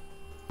sawmill, man.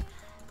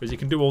 Because you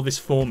can do all this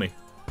for me.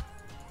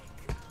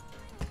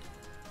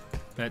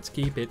 Let's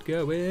keep it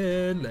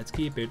going. Let's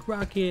keep it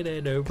rocking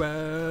and a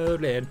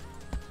rolling.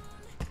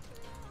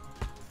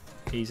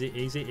 Easy,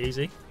 easy,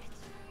 easy.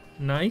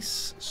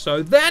 Nice.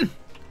 So then,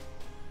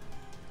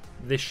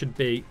 this should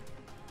be...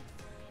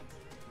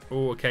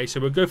 Oh, okay. So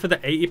we'll go for the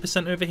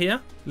 80% over here.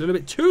 A little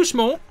bit too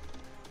small.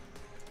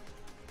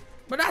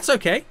 But that's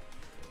okay.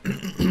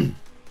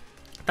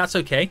 That's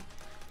okay.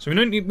 So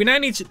we now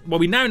need to... Well,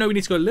 we now know we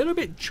need to go a little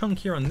bit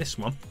chunkier on this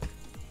one.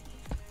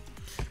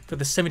 For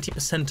the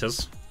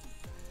 70%ers.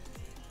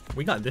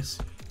 We got this.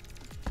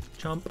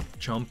 Chomp,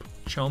 chomp,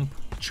 chomp,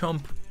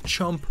 chomp,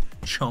 chomp,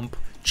 chomp,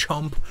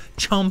 chomp,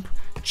 chomp,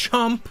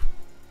 chomp.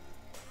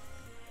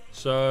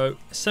 So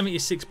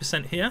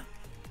 76% here.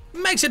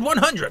 Makes it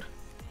 100.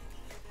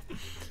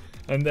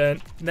 And then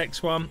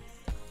next one.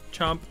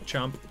 Chomp,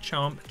 chomp,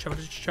 chomp, chomp,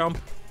 chomp.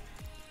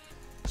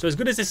 So as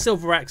good as this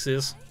silver axe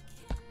is,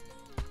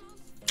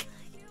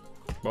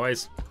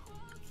 boys,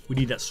 we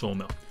need that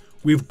sawmill.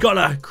 We've got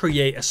to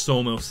create a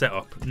sawmill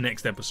setup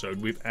next episode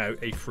without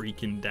a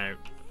freaking doubt.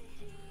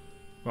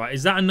 Right,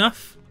 is that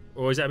enough?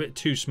 Or is that a bit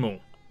too small?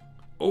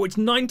 Oh, it's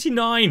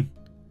 99.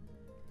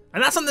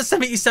 And that's on the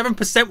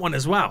 77% one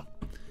as well.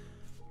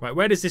 Right,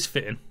 where does this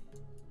fit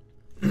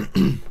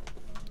in?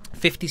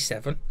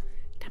 57.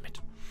 Damn it.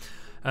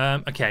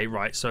 Okay,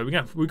 right, so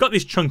we've got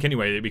this chunk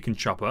anyway that we can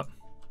chop up.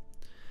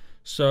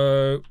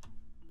 So,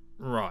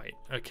 right,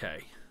 okay.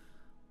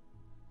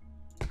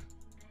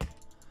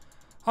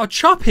 I'll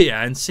chop here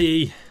and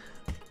see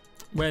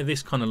where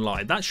this kind of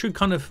lies. That should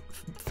kind of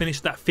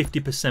finish that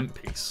 50%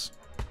 piece.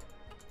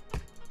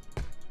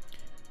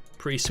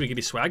 Pretty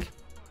swiggity swag.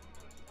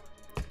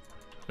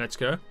 Let's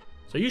go.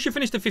 So you should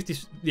finish the 50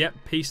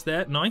 piece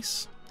there.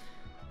 Nice.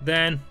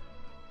 Then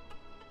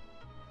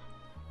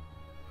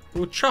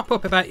we'll chop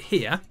up about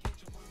here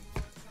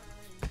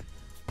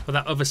for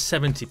that other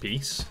 70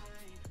 piece.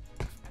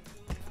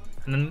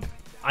 And then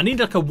I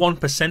need like a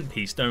 1%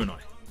 piece, don't I?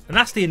 And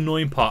that's the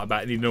annoying part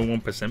about the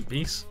 1%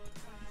 piece.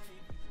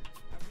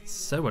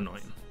 So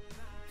annoying.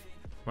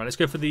 Right, let's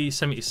go for the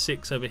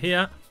 76 over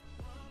here.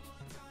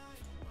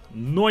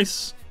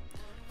 Nice.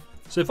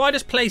 So if I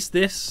just place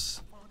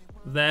this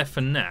there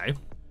for now.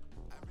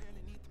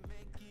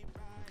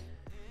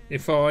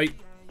 If I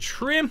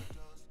trim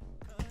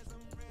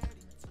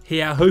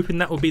here, hoping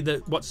that will be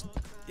what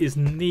is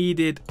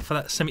needed for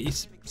that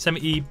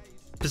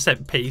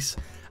 70% piece.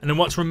 And then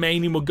what's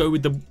remaining will go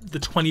with the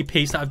 20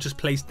 piece that I've just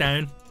placed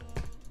down.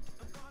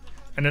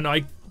 And then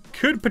I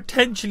could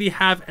potentially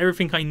have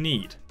everything I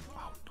need.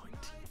 Oh,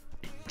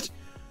 98.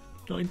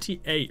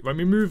 98. Let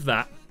me move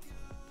that.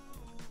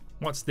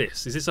 What's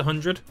this? Is this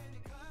 100?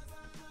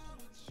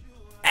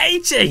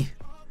 80!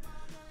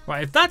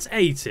 Right, if that's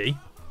 80,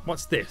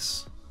 what's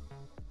this?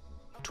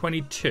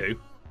 22.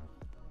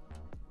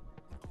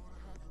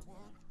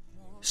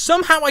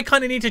 Somehow I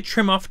kind of need to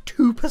trim off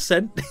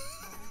 2%.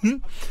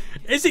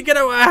 Is it going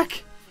to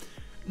work?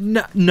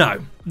 No.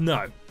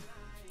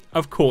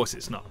 Of course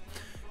it's not.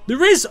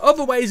 There is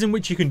other ways in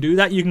which you can do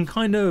that. You can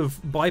kind of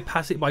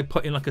bypass it by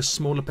putting like a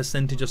smaller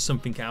percentage of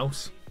something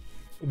else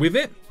with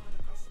it.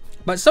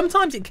 But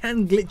sometimes it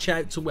can glitch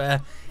out to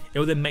where it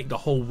will then make the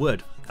whole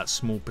wood that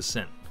small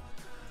percent.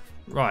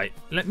 Right,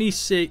 let me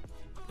see.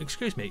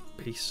 Excuse me,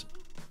 peace.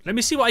 Let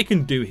me see what I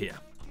can do here.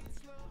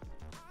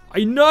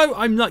 I know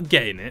I'm not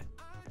getting it.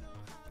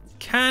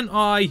 Can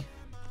I...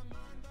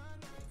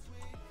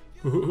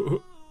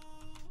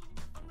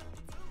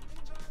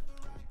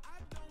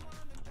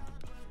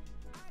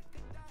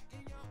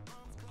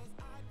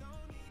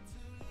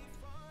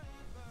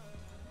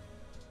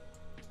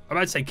 I'm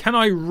about to say, can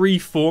I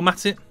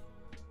reformat it?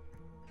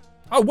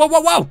 Oh, whoa,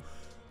 whoa, whoa!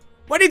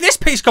 Where did this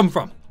piece come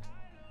from?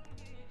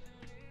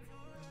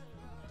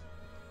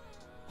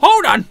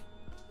 Hold on!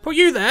 Put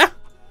you there.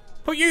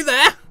 Put you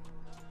there.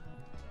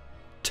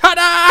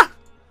 Ta-da!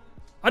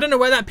 I don't know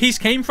where that piece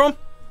came from.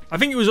 I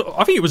think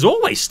it was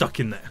always stuck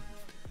in there.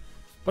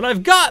 But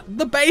I've got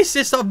the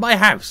basis of my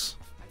house.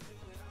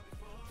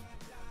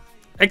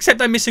 Except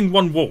I'm missing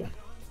one wall.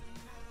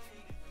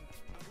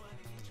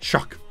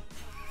 Shock.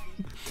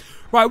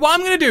 Right, what I'm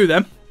going to do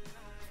then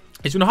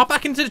is I'm going to hop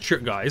back into the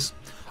truck, guys.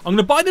 I'm going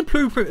to buy the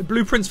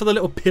blueprints for the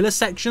little pillar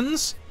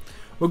sections.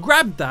 We'll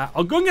grab that.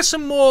 I'll go and get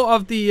some more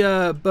of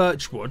the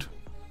birch wood.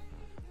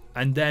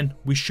 And then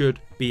we should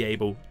be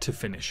able to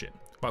finish it.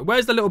 Right,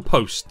 where's the little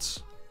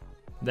posts?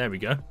 There we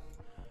go.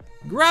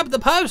 Grab the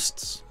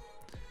posts.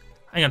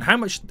 Hang on, how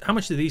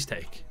much do these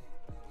take?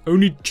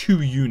 Only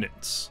 2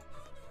 units.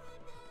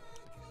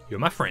 You're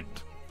my friend.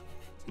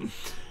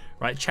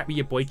 Right, chat with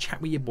your boy,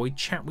 chat with your boy,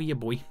 chat with your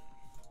boy.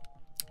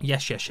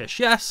 Yes, yes, yes,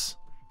 yes.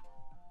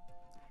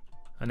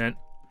 And then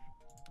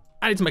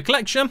add it to my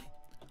collection.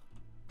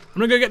 I'm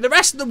gonna go get the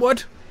rest of the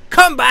wood,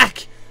 come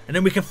back, and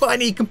then we can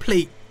finally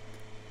complete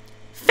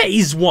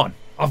phase 1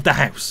 of the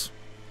house.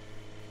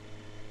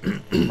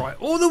 Right,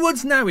 all the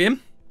wood's now in.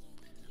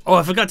 Oh,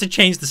 I forgot to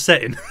change the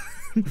setting.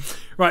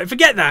 Right,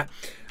 forget that.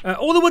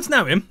 All the wood's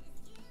now in.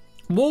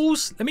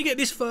 Walls, let me get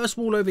this first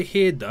wall over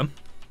here done.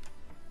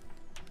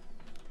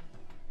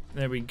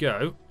 There we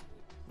go.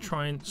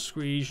 Try and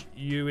squeeze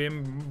you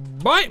in.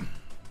 Right.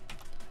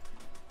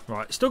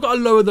 Right, still got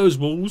to lower those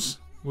walls.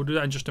 We'll do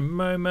that in just a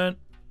moment.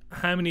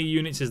 How many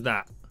units is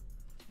that?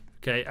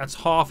 Okay, that's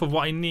half of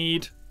what I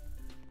need.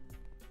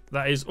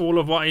 That is all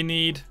of what I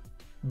need.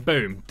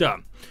 Boom,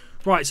 done.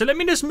 Right, so let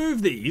me just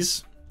move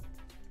these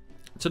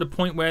to the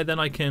point where then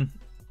I can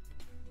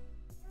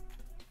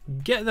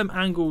get them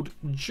angled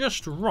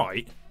just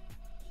right.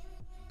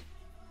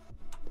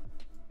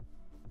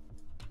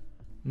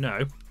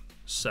 No,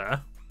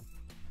 sir.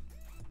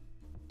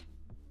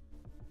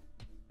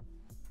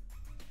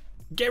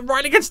 Get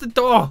right against the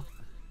door.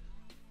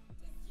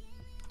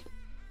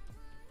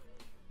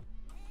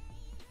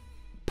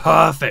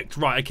 Perfect.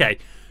 Right, okay.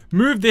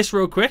 Move this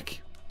real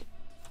quick.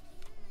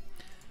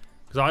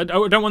 Because I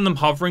don't want them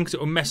hovering because it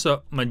will mess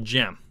up my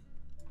jam.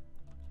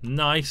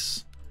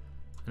 Nice.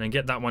 And then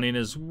get that one in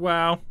as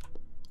well.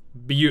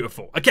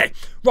 Beautiful. Okay,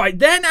 right,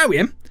 they're now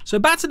in. So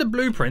back to the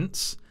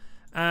blueprints.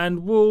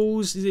 And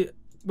walls, is it,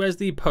 where's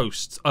the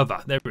posts?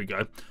 Other, there we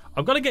go.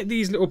 I've got to get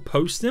these little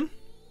posts in.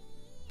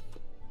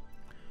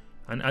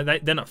 And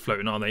they're not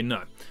floating, are they?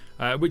 No.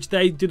 Which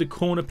they do the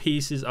corner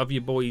pieces of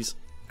your boy's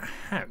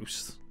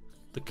house.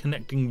 The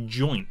connecting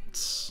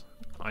joints,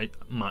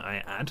 might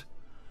I add.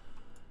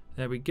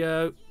 There we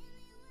go.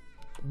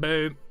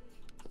 Boom.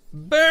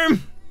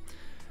 Boom!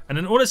 And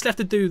then all that's left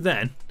to do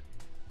then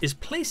is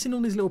placing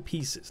all these little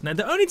pieces. Now,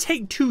 they only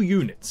take 2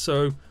 units,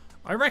 so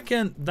I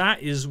reckon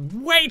that is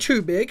way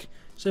too big.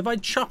 So if I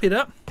chop it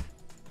up,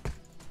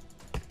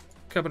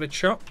 a couple of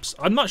chops.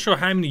 I'm not sure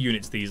how many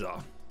units these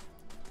are.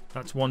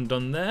 That's one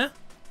done there.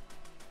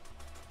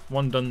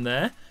 One done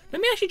there.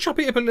 Let me actually chop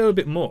it up a little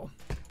bit more.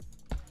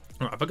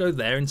 Alright, if I go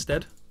there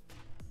instead.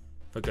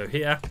 If I go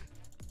here.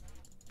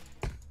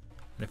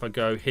 And if I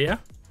go here.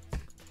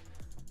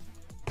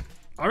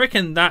 I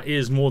reckon that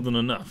is more than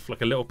enough.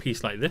 Like a little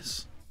piece like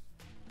this.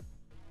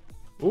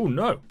 Oh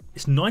no.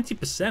 It's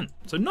 90%.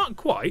 So not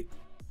quite.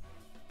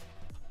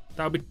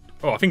 That'll be...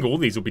 Oh, I think all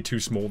these will be too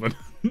small then.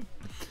 Let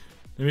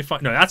me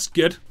find... No, that's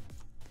good.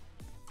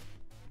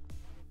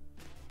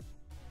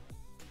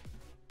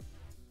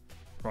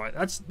 Right,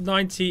 that's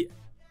 90...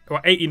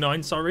 Or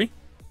 89, sorry.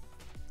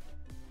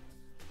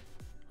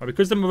 Right,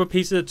 because the other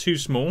pieces are too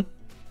small.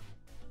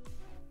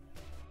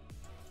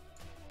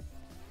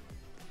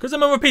 Because the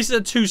other pieces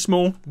are too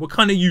small, we'll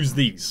kind of use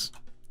these.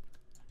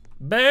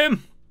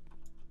 Boom!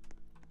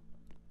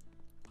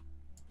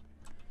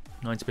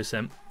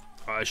 90%.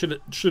 I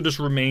should just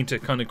remain to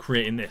kind of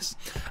creating this.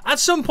 At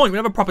some point, we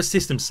have a proper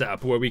system set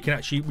up where we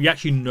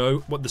actually know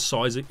what the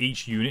size of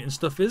each unit and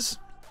stuff is.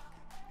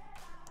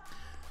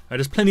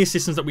 There's plenty of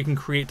systems that we can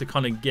create to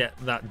kind of get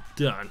that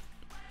done.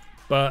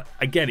 But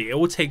I get it. It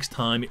all takes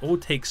time. It all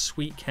takes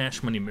sweet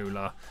cash money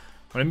moolah.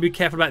 But I'm going to be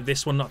careful about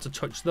this one, not to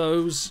touch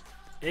those.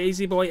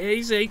 Easy, boy,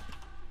 easy.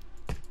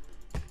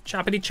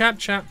 Chappity chap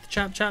chap.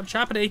 Chap chap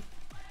chappity.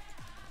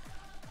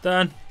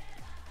 Done.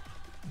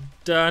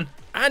 Done.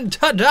 And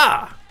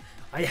ta-da!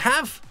 I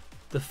have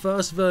the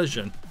first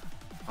version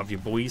of your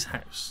boy's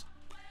house.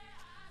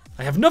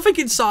 I have nothing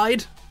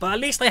inside, but at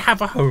least I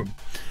have a home.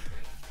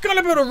 Got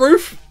a bit of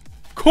roof.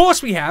 Of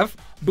course we have,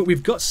 but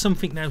we've got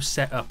something now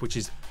set up, which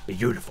is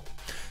beautiful.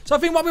 So I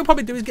think what we'll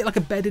probably do is get like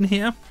a bed in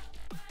here,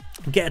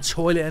 get a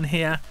toilet in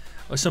here,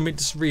 or something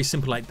just really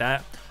simple like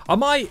that. I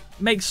might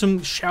make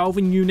some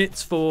shelving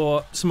units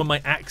for some of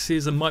my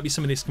axes and might be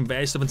some of this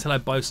conveyor stuff until I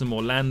buy some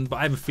more land, but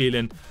I have a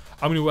feeling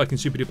I'm going to be working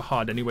super duper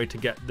hard anyway to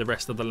get the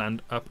rest of the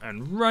land up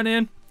and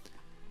running.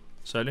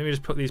 So let me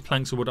just put these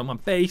planks of wood on my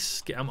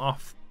base, get them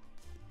off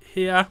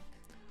here.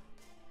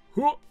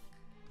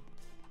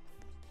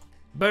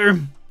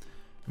 Boom.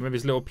 Maybe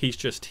this little piece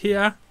just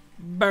here.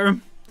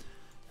 Boom.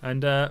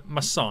 And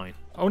my sign.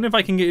 I wonder if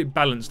I can get it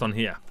balanced on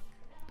here.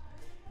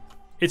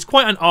 It's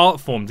quite an art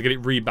form to get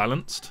it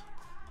rebalanced.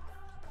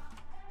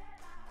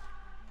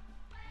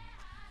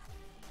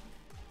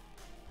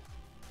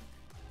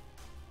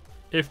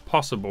 If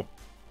possible.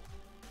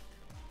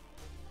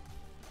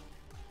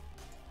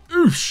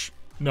 Oosh!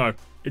 No,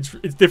 it's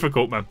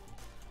difficult, man.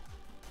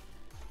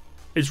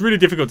 It's really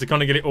difficult to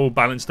kind of get it all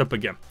balanced up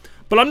again.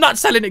 But I'm not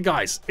selling it,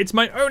 guys. It's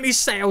my only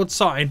sailed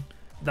sign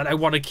that I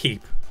want to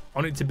keep. I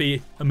want it to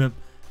be a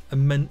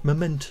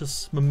memento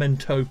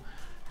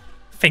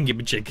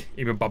thingy-majig,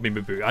 even Bobby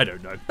Maboo, I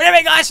don't know. But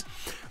anyway, guys,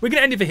 we're going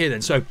to end it for here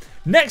then. So,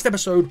 next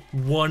episode,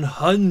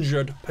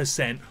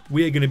 100%,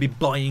 we're going to be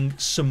buying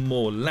some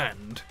more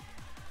land.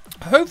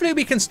 Hopefully,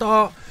 we can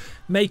start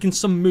making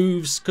some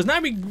moves, because now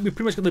we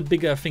pretty much got the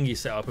bigger thingy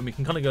set up and we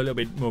can kind of go a little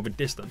bit more of a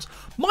distance.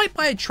 Might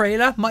buy a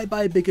trailer, might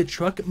buy a bigger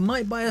truck,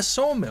 might buy a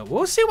sawmill.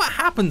 We'll see what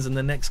happens in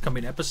the next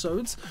coming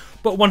episodes,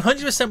 but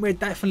 100% we're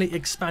definitely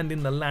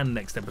expanding the land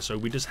next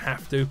episode. We just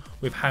have to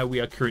with how we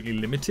are currently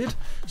limited,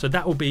 so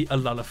that will be a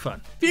lot of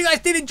fun. If you guys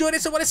did enjoy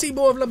this and want to see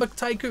more of Lumber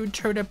Tycoon,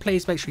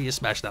 please make sure you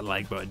smash that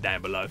like button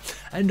down below,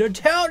 and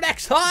until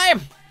next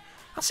time,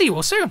 I'll see you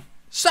all soon.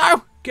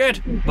 So,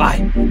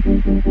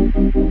 goodbye.